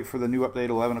as we wait for the new update,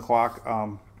 11 o'clock.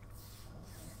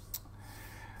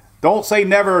 Don't say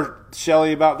never,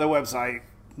 Shelly, about the website.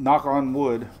 Knock on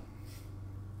wood.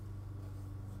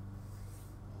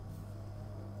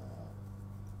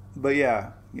 But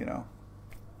yeah, you know.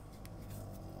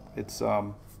 It's,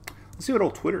 let's see what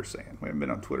old Twitter's saying. We haven't been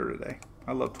on Twitter today.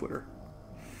 I love Twitter.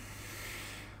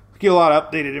 Get a lot of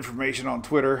updated information on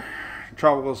Twitter.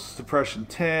 Tropical Depression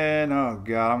 10. Oh,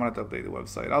 God, I'm going to have to update the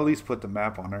website. I'll at least put the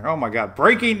map on there. Oh, my God.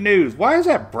 Breaking news. Why is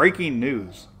that breaking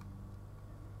news?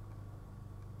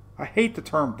 I hate the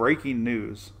term breaking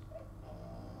news.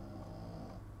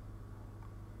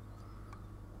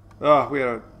 Oh, we had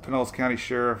a Pinellas County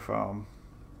Sheriff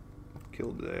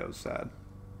killed today. That was sad.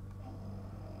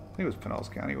 I think it was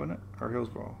Pinellas County, wasn't it? Or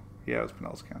Hillsborough. Yeah, it was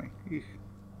Pinellas County. Eesh.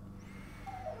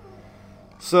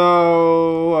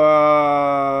 So,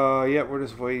 yeah, we're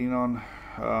just waiting on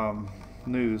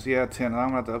news. Yeah, 10.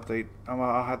 I'm going to have to update.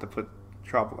 I'll have to put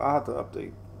Tropical. I'll have to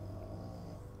update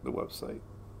the website.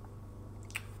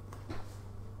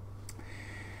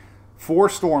 4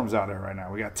 storms out there right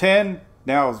now. We got 10.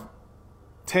 Now it's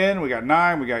 10. We got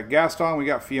 9. We got Gaston. We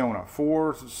got Fiona.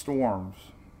 4 storms.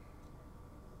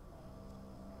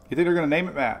 You think they're going to name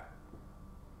it, Matt?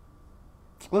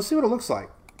 Let's see what it looks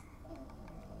like.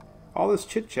 All this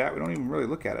chit-chat, we don't even really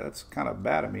look at it. That's kind of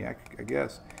bad of me, I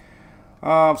guess.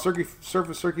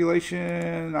 Surface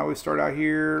circulation, I always start out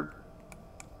here.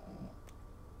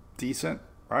 Decent,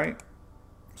 right?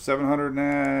 700,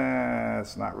 nah,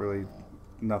 it's not really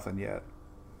nothing yet.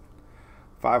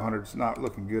 500 is not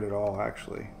looking good at all,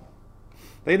 actually.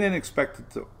 They didn't expect it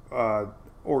to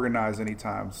organize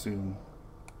anytime soon.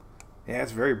 Yeah,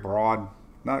 it's very broad.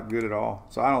 Not good at all.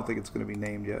 So I don't think it's going to be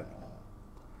named yet.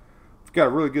 We've got a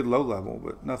really good low level,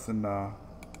 but nothing,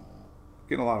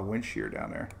 getting a lot of wind shear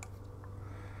down there.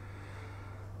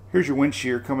 Here's your wind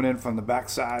shear coming in from the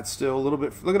backside still a little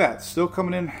bit. Look at that, still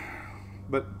coming in,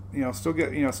 but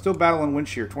still battling wind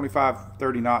shear, 25,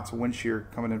 30 knots of wind shear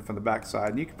coming in from the backside.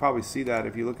 And you can probably see that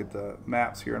if you look at the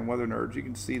maps here on Weather Nerds. You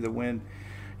can see the wind.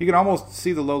 You can almost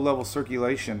see the low level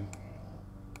circulation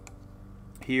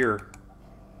here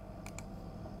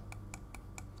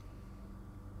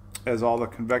as all the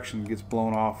convection gets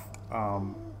blown off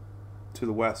to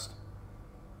the west.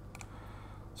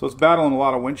 So it's battling a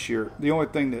lot of wind shear. The only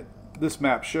thing that this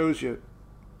map shows you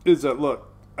is that,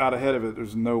 look, out ahead of it,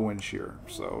 there's no wind shear.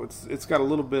 So it's got a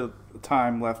little bit of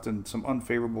time left in some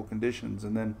unfavorable conditions,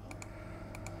 and then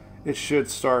it should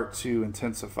start to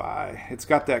intensify. It's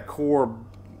got that core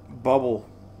bubble,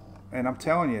 and I'm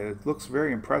telling you, it looks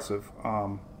very impressive.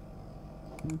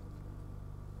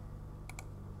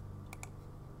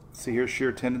 See, here's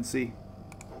shear tendency.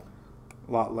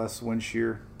 A lot less wind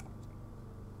shear.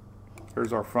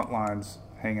 There's our front lines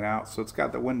hanging out, so it's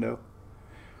got the window.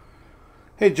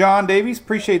 Hey, John Davies,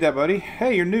 appreciate that, buddy.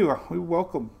 Hey, you're new. We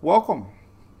welcome.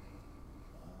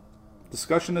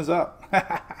 Discussion is up.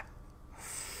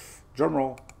 Drum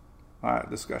roll. All right,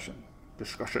 discussion.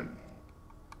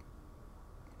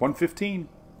 1:15.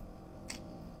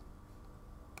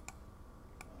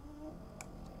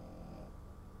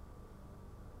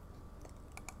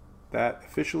 That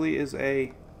officially is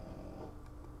a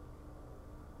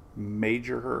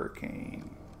major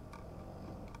hurricane.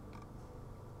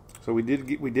 So we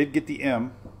did get the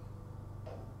M.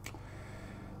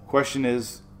 Question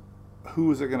is,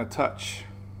 who is it going to touch?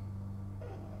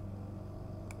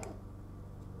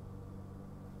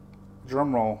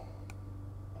 Drum roll.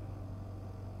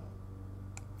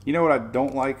 You know what I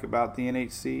don't like about the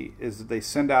NHC is that they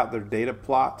send out their data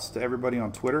plots to everybody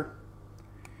on Twitter,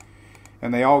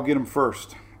 and they all get them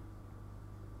first.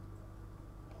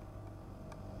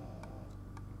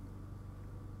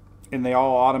 And they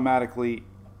all automatically,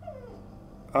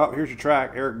 oh, here's your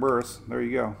track, Eric Burris. There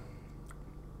you go.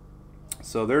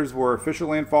 So there's where official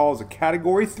landfall is a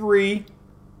Category 3.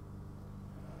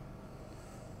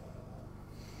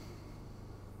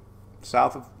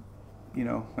 South of,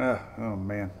 oh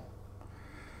man.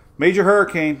 Major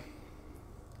hurricane.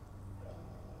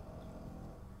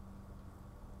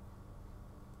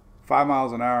 $5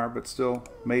 miles an hour, but still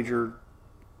major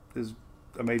is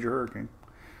a major hurricane.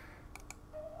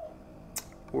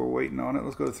 We're waiting on it.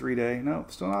 Let's go to 3-day. No,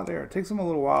 still not there. It takes them a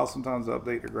little while sometimes to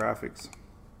update their graphics.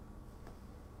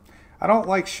 I don't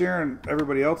like sharing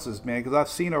everybody else's, man, because I've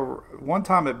seen over one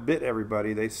time it bit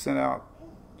everybody. They sent out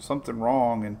something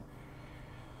wrong and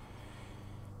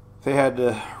they had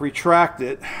to retract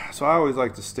it. So I always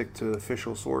like to stick to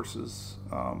official sources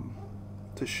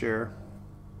to share.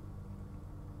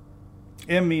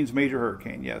 M means major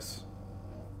hurricane, yes.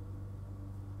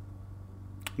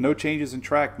 No changes in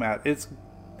track, Matt. It's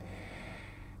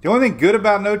the only thing good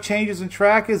about no changes in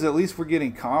track is at least we're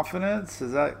getting confidence.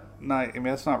 Is that not? I mean,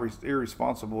 that's not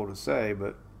irresponsible to say,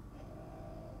 but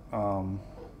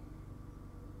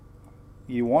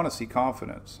you want to see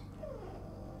confidence.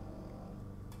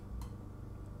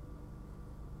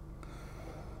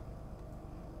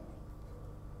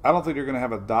 I don't think they're going to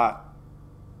have a dot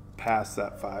past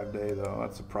that 5-day, though.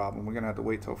 That's a problem. We're going to have to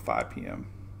wait till 5 p.m.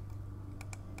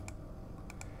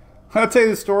 I'll tell you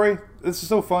the story. This is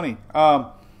so funny.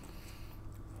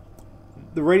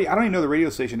 The radio, I don't even know the radio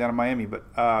station down in Miami, but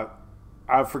I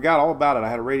forgot all about it. I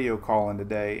had a radio call in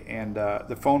today, and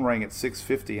the phone rang at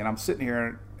 6:50, and I'm sitting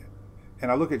here, and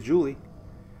I look at Julie.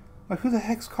 I'm like, who the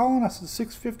heck's calling us at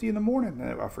 6:50 in the morning?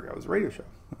 And I forgot it was a radio show.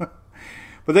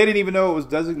 But they didn't even know it was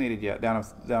designated yet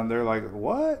down there. Like,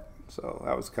 what? So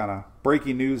that was kind of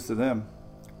breaking news to them.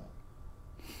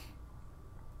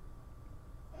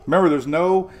 Remember, there's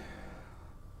no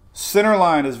center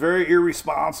line. Is very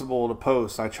irresponsible to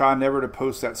post. I try never to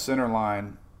post that center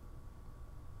line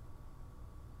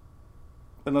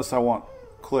unless I want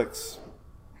clicks.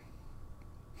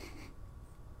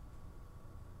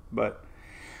 But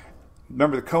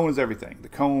remember, the cone is everything. The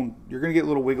cone, you're going to get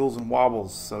little wiggles and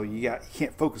wobbles, so you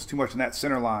can't focus too much on that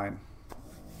center line.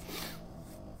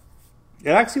 It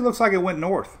actually looks like it went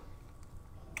north.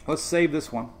 Let's save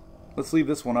this one. Let's leave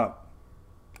this one up.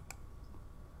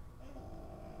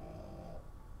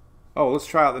 Oh, let's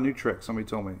try out the new trick. Somebody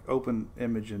told me. Open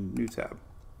image in new tab.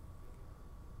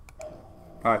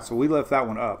 Alright, so we left that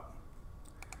one up.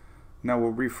 Now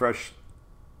we'll refresh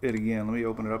it again. Let me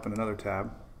open it up in another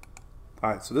tab.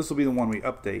 Alright, so this will be the one we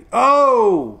update.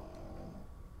 Oh!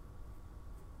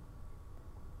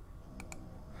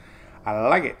 I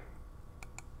like it.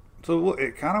 So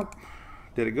it kind of,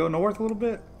 did it go north a little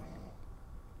bit?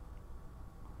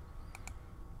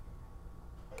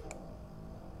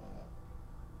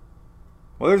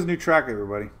 Well, there's a new track,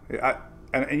 everybody.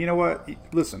 And you know what?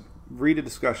 Listen, read a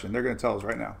discussion. They're going to tell us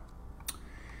right now.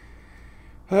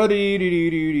 This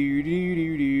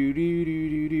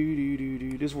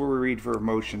is where we read for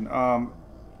emotion.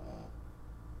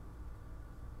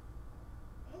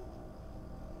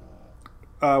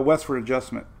 Westward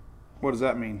adjustment. What does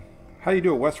that mean? How do you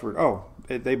do a westward? Oh,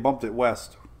 they bumped it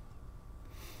west.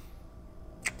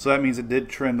 So that means it did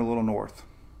trend a little north.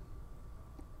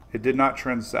 It did not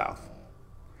trend south.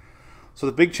 So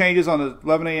the big changes on the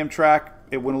 11 a.m. track,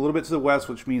 it went a little bit to the west,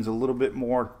 which means a little bit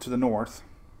more to the north.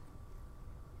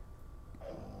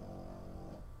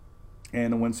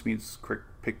 And the wind speeds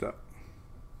picked up.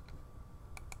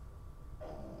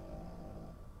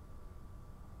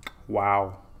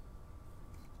 Wow.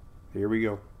 Here we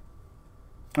go.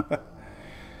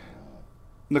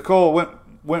 Nicole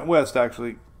went west,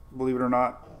 actually, believe it or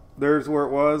not. There's where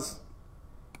it was.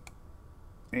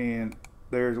 And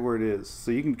there's where it is.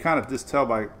 So you can kind of just tell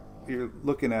by, you're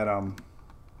looking at,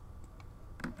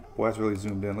 boy, that's really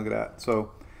zoomed in. Look at that.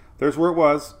 So there's where it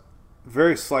was.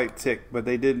 Very slight tick, but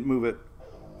they did move it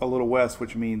a little west,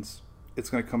 which means it's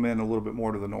going to come in a little bit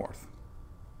more to the north.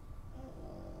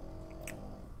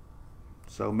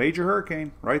 So major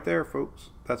hurricane right there, folks.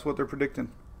 That's what they're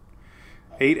predicting.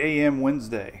 8 a.m.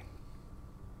 Wednesday.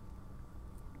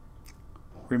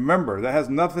 Remember, that has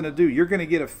nothing to do. You're going to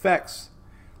get effects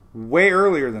way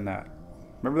earlier than that.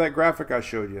 Remember that graphic I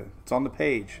showed you? It's on the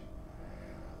page.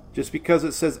 Just because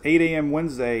it says 8 a.m.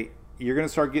 Wednesday, you're going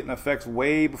to start getting effects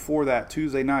way before that,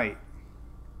 Tuesday night.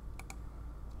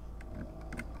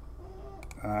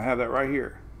 I have that right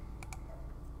here.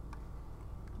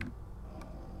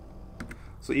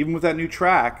 So even with that new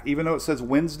track, even though it says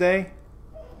Wednesday,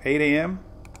 8 a.m.,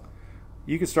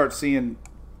 you can start seeing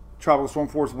tropical storm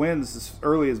force winds as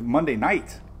early as Monday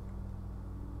night.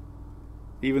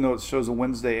 Even though it shows a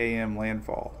Wednesday a.m.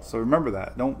 landfall. So remember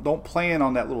that. Don't plan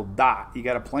on that little dot. You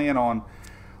got to plan on,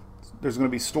 there's going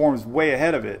to be storms way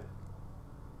ahead of it.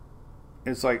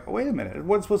 It's like, wait a minute, it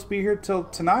wasn't supposed to be here till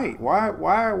tonight. Why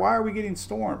are we getting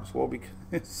storms? Well, because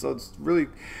so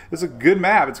it's a good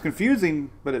map. It's confusing,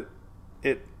 but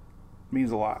it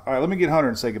means a lot. All right, let me get Hunter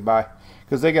and say goodbye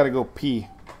because they got to go pee.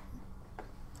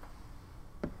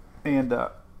 And I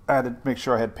had to make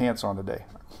sure I had pants on today.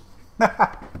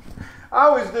 I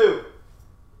always do.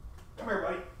 Come here,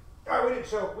 buddy. All right, we didn't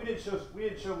show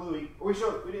Louie. We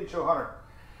didn't show Hunter.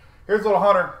 Here's little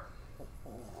Hunter.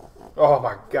 Oh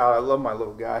my God, I love my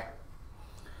little guy.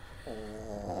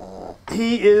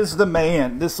 He is the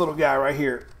man. This little guy right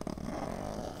here.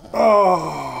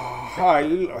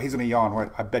 Oh, he's gonna yawn.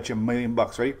 Right? I bet you $1 million.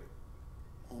 Ready?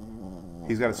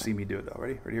 He's got to see me do it though.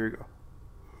 Ready? Ready? Here we go.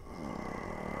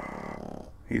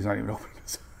 He's not even opening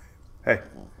his eyes.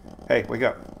 Hey, wake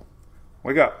up.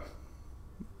 Wake up.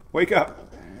 Wake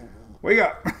up. Wake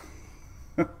up.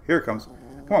 Here it comes.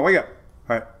 Come on, wake up.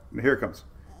 All right, here it comes.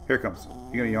 Here it comes.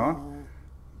 You gonna yawn?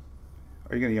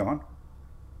 Are you gonna yawn?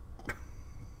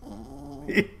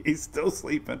 He's still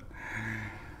sleeping.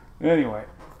 Anyway,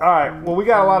 all right. Well, we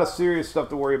got a lot of serious stuff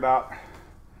to worry about,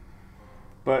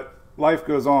 but life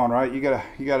goes on, right? You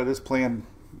gotta just plan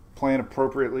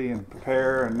appropriately and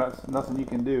prepare, and nothing you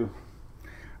can do.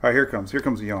 All right, here it comes. Here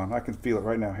comes the yawn. I can feel it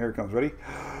right now. Here it comes. Ready?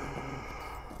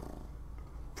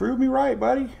 Prove me right,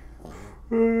 buddy.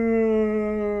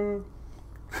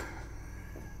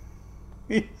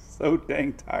 He's so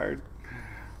dang tired.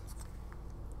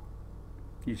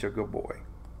 He's a good boy.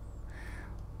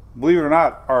 Believe it or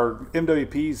not, our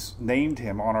MWPs named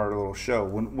him on our little show.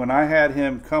 When I had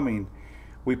him coming,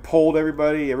 we polled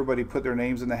everybody. Everybody put their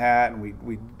names in the hat, and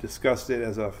we discussed it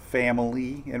as a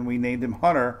family, and we named him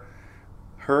Hunter,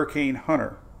 Hurricane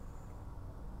Hunter.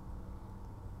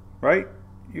 Right?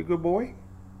 You a good boy?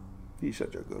 He's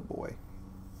such a good boy.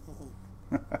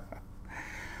 All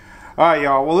right,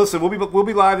 y'all. Well, listen, we'll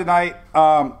be live tonight,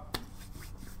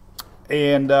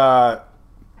 and I'll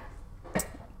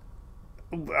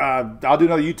do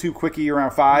another YouTube quickie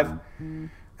around 5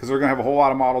 because we're gonna have a whole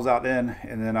lot of models out then,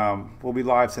 and then we'll be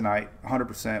live tonight,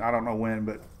 100%. I don't know when,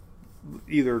 but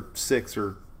either 6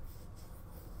 or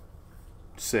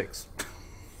 6.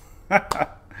 All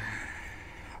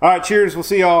right, cheers. We'll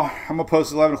see y'all. I'm gonna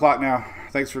post at 11 o'clock now.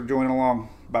 Thanks for joining along.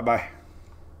 Bye bye.